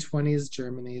 1920s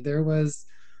Germany, there was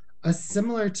a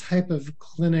similar type of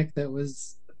clinic that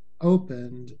was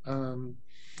opened,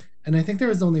 and I think there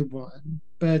was only one.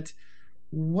 But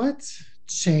what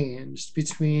changed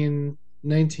between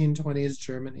 1920s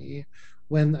Germany,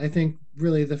 when I think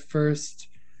really the first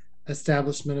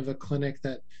establishment of a clinic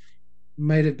that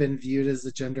might have been viewed as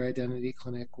a gender identity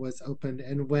clinic was opened,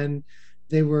 and when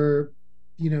they were,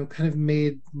 kind of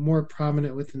made more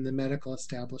prominent within the medical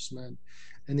establishment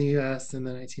in the US in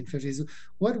the 1950s?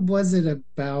 What was it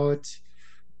about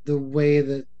the way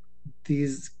that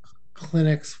these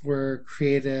clinics were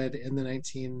created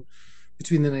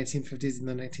between the 1950s and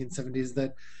the 1970s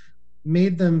that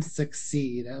made them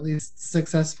succeed, at least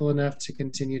successful enough to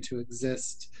continue to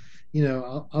exist,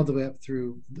 all the way up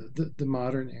through the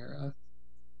modern era?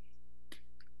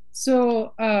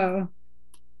 So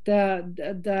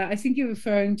I think you're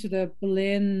referring to the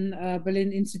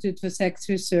Berlin Institute for Sex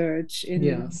Research in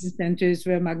the centers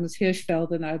where Magnus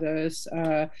Hirschfeld and others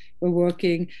were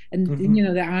working. And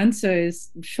the answer is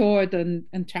short and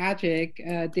tragic.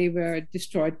 They were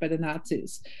destroyed by the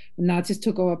Nazis. When Nazis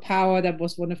took over power, that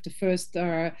was one of the first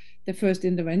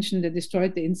intervention. They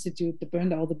destroyed the institute, they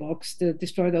burned all the books, they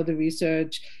destroyed all the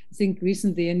research. I think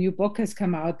recently a new book has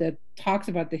come out that talks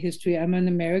about the history. I'm an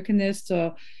Americanist,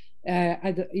 so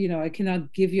I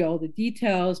cannot give you all the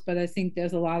details, but I think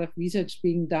there's a lot of research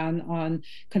being done on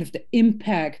kind of the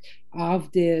impact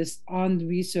of this on the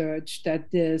research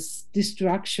that this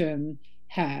destruction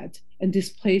had and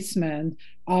displacement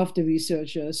of the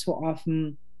researchers who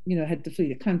often, had to flee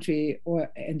the country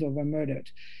or were murdered.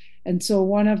 And so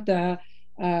one of the,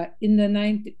 in the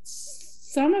 90s,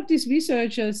 some of these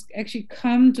researchers actually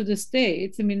come to the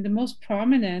States. I mean, the most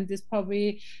prominent is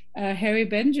probably Harry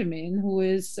Benjamin, who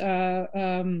is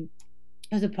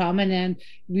as a prominent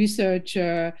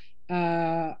researcher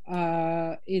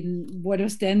in what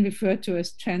was then referred to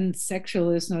as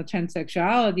transsexualism or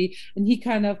transsexuality. And he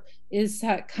kind of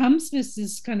comes with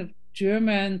this kind of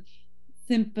German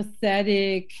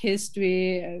sympathetic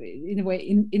history, in a way,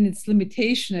 in its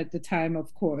limitation at the time,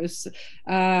 of course,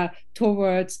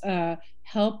 towards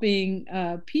helping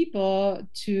people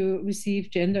to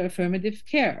receive gender affirmative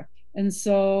care. And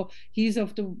so he's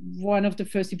one of the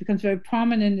first, he becomes very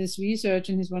prominent in this research,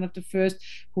 and he's one of the first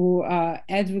who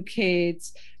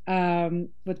advocates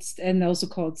what's and also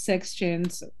called sex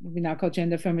change, we now call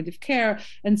gender affirmative care.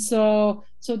 And so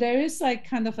there is like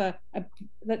kind of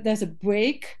there's a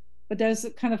break, but there's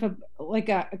kind of a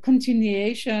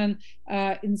continuation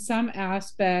in some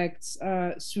aspects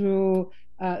through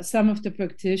some of the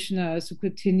practitioners who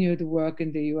continue to work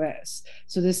in the US.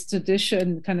 So this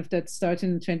tradition kind of that started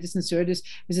in the 20s and 30s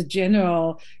is a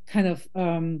general kind of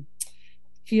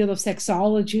field of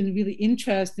sexology and really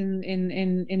interest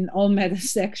in all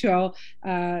matters sexual.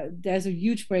 There's a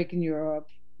huge break in Europe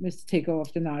with the takeover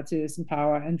of the Nazis in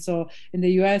power, and so in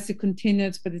the US it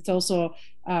continues, but it's also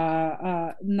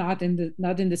not in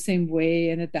the same way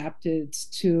and adapted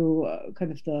to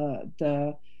kind of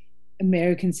the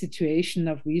American situation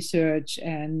of research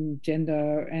and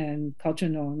gender and culture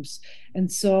norms.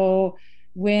 And so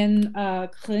when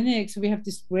clinics, we have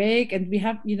this break, and we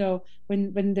have,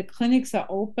 when the clinics are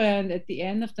opened at the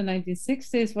end of the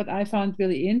 1960s, what I found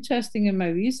really interesting in my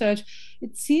research,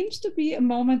 it seems to be a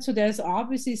moment, so there's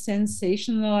obviously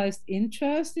sensationalized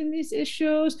interest in these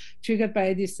issues, triggered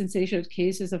by these sensational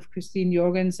cases of Christine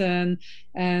Jorgensen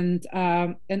and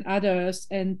others.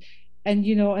 And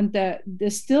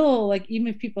there's still, like, even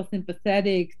if people are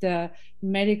sympathetic, the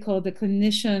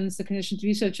clinicians,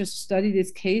 researchers who study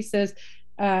these cases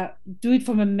do it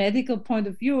from a medical point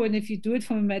of view. And if you do it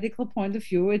from a medical point of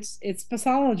view, it's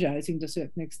pathologizing to a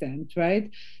certain extent, right?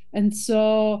 And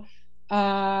so,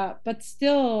 but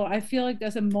still, I feel like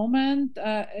there's a moment,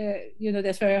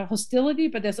 there's very hostility,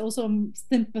 but there's also a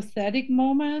sympathetic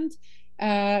moment.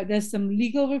 There's some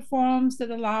legal reforms that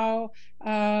allow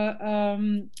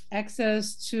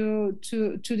access to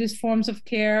these forms of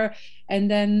care, and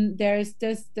then there's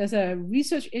a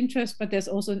research interest, but there's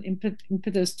also an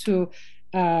impetus to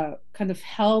kind of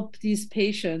help these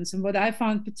patients. And what I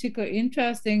found particularly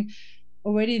interesting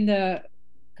already in the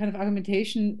kind of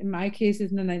argumentation in my case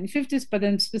is in the 1950s, but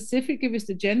then specifically with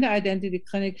the gender identity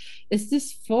clinic, is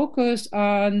this focus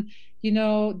on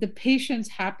the patient's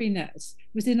happiness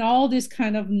within all these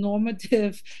kind of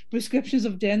normative prescriptions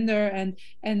of gender and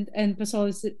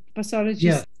pathology.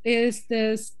 Yeah. Is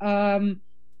this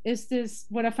is this,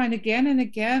 what I find again and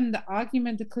again, the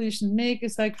argument the clinicians make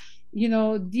is like,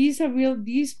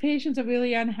 these patients are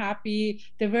really unhappy.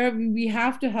 We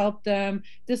have to help them.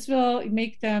 This will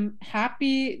make them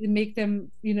happy, make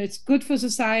them, it's good for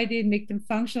society, make them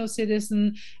functional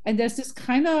citizen. And there's this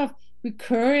kind of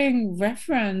recurring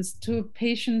reference to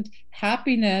patient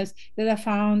happiness that I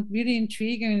found really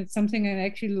intriguing. It's something I'm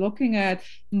actually looking at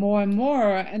more and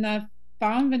more. And I've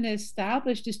found when they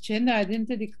established this gender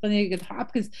identity clinic at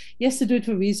Hopkins, yes, to do it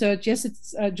for research. Yes,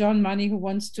 it's John Money who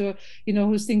wants to,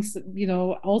 who thinks,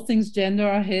 all things gender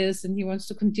are his, and he wants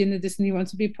to continue this, and he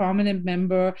wants to be a prominent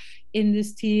member in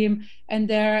this team. And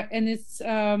it's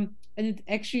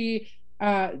actually,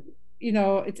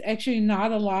 it's actually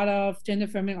not a lot of gender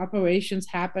affirming operations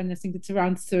happen. I think it's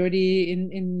around 30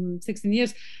 in 16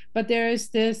 years. But there is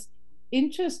this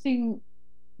interesting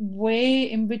way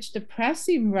in which the press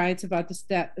even writes about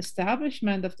the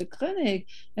establishment of the clinic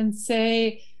and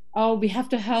say, oh, we have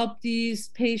to help these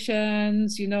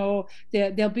patients,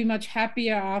 they'll be much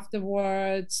happier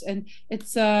afterwards. And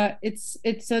it's a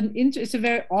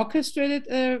very orchestrated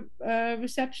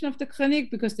reception of the clinic,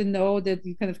 because they know that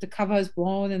the cover is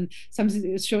blown and some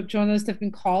journalists have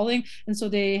been calling. And so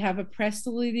they have a press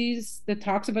release that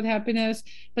talks about happiness.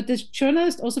 But the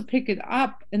journalists also pick it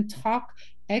up and talk,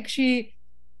 actually,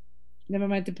 never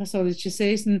mind the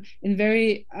pathologization, in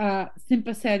very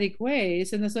sympathetic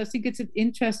ways. And so I think it's an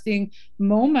interesting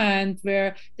moment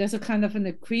where there's a kind of an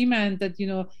agreement that,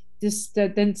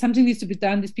 that then something needs to be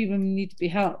done, these people need to be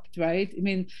helped, right? I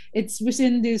mean, it's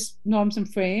within these norms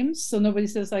and frames. So nobody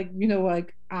says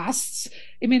asks.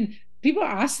 I mean, people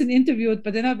are asked and interviewed,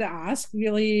 but they're not asked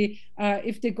really,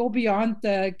 if they go beyond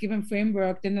the given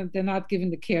framework, then they're not given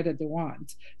the care that they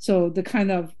want. So the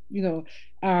kind of,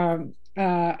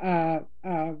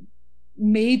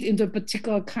 made into a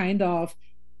particular kind of,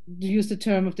 to use the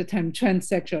term of the time,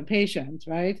 transsexual patient,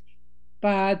 right?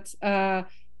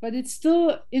 But it's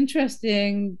still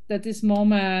interesting that this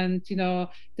moment,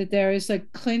 that there is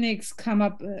clinics come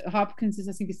up. Hopkins is,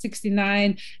 I think, it's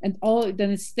 69, and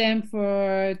then it's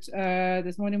Stanford.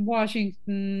 There's one in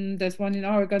Washington. There's one in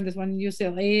Oregon. There's one in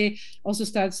UCLA. Also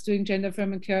starts doing gender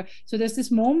affirming care. So there's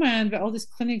this moment where all these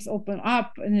clinics open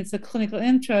up, and it's a clinical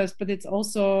interest, but it's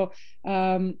also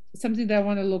something that I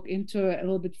want to look into a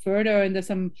little bit further. And there's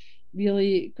some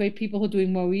really great people who are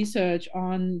doing more research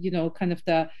on, kind of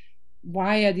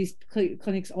why are these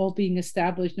clinics all being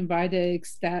established, and why they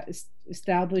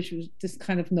establish this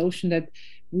kind of notion that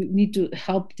we need to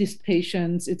help these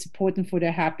patients. It's important for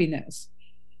their happiness.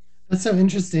 That's so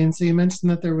interesting. So you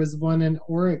mentioned that there was one in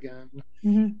Oregon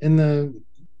in the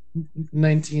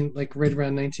right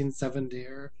around 1970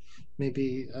 or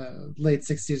maybe late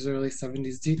 60s, early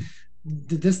 70s.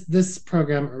 This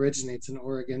program originates in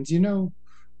Oregon. Do you know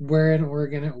where in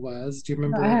Oregon it was? Do you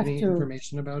remember any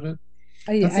information about it?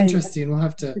 That's interesting. We'll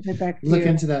have to look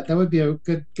into that. That would be a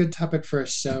good topic for a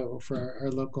show, for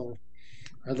our local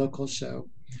show.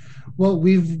 Well,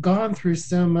 we've gone through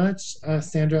so much,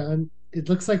 Sandra, and it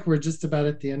looks like we're just about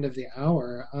at the end of the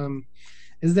hour.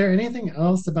 Is there anything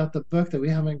else about the book that we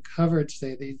haven't covered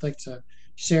today that you'd like to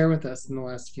share with us in the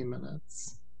last few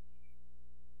minutes?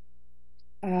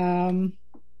 I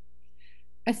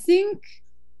think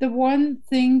the one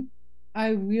thing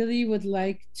I really would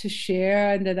like to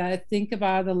share, and that I think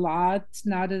about a lot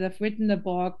now that I've written the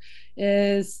book,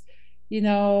 is,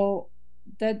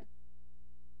 that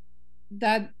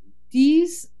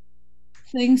these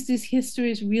things, these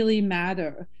histories really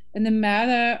matter. And they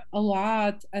matter a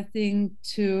lot, I think,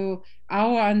 to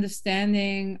our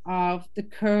understanding of the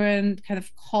current kind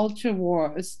of culture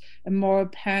wars and moral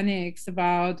panics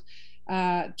about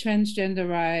transgender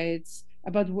rights,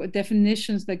 about what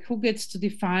definitions, like who gets to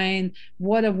define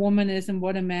what a woman is and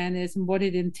what a man is and what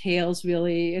it entails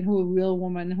really, and who a real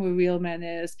woman, who a real man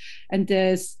is. And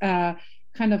there's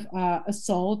kind of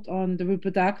assault on the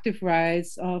reproductive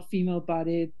rights of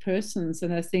female-bodied persons.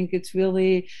 And I think it's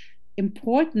really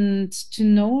important to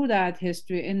know that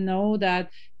history and know that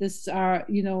this are,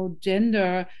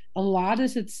 gender, a lot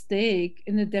is at stake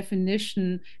in the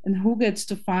definition and who gets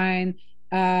to find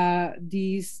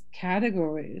these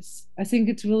categories. I think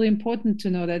it's really important to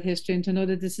know that history and to know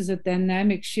that this is a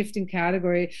dynamic shifting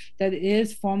category that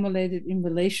is formulated in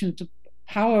relation to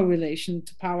power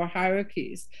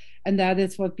hierarchies, and that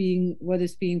is what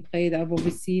is being played out, what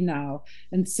we see now.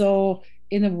 And so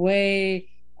in a way,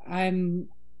 when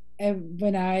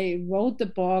I wrote the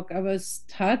book, I was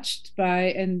touched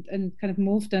by and kind of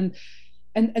moved, and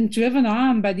and driven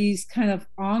on by these kind of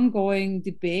ongoing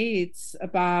debates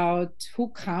about who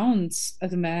counts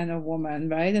as a man or woman,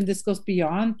 right? And this goes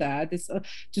beyond that. It's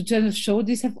to just show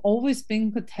these have always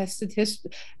been contested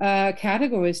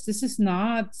categories. This is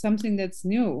not something that's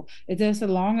new. It has a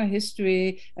longer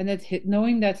history, and that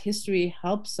knowing that history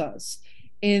helps us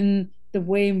in the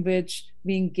way in which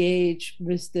we engage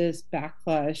with this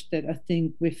backlash that I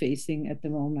think we're facing at the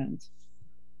moment.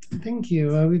 Thank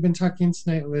you. We've been talking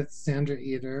tonight with Sandra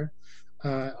Eder,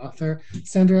 author.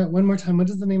 Sandra, one more time, what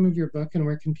is the name of your book and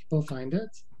where can people find it?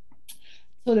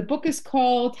 So the book is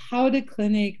called How the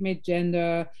Clinic Made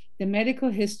Gender, the Medical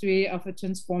History of a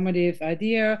Transformative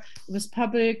Idea. It was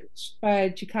published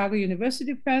by Chicago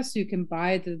University Press. You can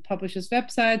buy it at the publisher's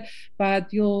website,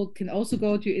 but you can also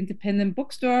go to your independent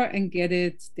bookstore and get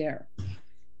it there.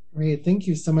 Great, thank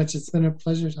you so much. It's been a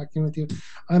pleasure talking with you.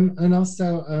 And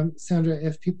also, Sandra,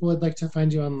 if people would like to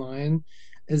find you online,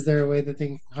 is there a way that they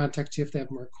can contact you if they have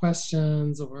more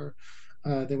questions or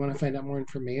they want to find out more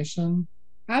information?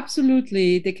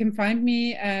 Absolutely. They can find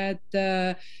me at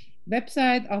the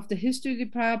website of the History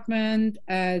Department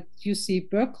at UC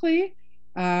Berkeley.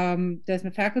 There's my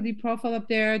faculty profile up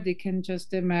there. They can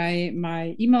just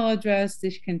my email address.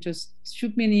 They can just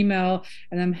shoot me an email,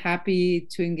 and I'm happy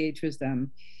to engage with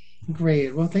them.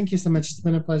 Great. Well, thank you so much. It's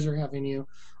been a pleasure having you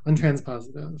on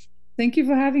Transpositive. Thank you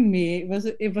for having me.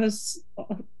 It was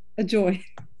a joy.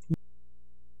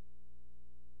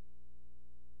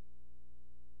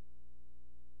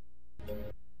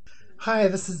 Hi,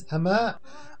 this is Emma.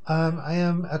 I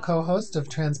am a co-host of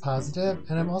Transpositive,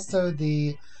 and I'm also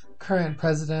the current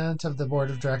president of the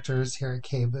board of directors here at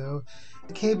KBOO.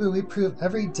 At KBOO, we prove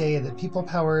every day that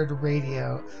people-powered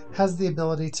radio has the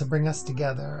ability to bring us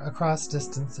together across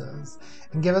distances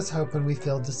and give us hope when we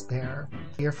feel despair.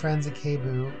 Your friends at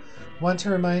KBOO want to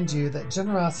remind you that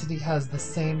generosity has the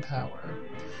same power.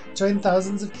 Join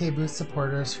thousands of KBOO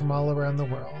supporters from all around the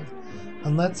world,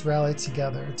 and let's rally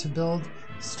together to build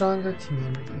stronger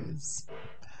communities.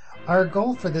 Our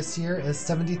goal for this year is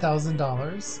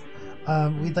 $70,000.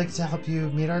 We'd like to help you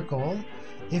meet our goal.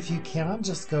 If you can,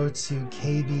 just go to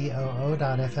kboo.fm/give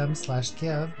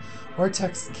or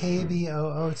text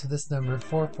KBOO to this number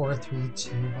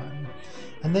 44321.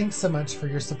 And thanks so much for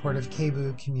your support of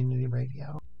KBOO Community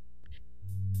Radio.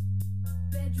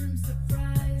 Bedroom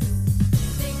surprise.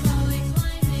 They call it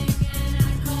climbing and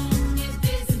I call it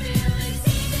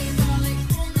visibility. They call it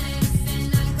coolness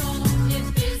and I call it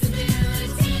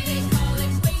visibility. They call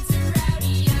it way too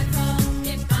rowdy. I call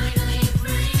it finally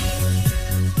free.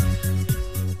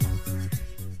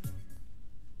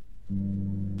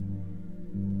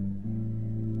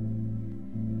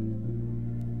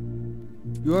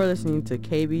 You are listening to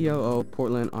KBOO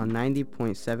Portland on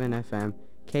 90.7 FM,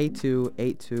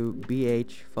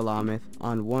 K282BH Philomath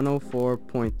on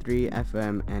 104.3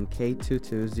 FM, and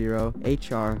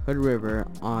K220HR Hood River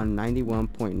on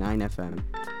 91.9 FM.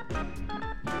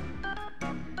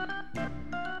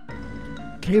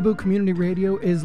 KBOO Community Radio is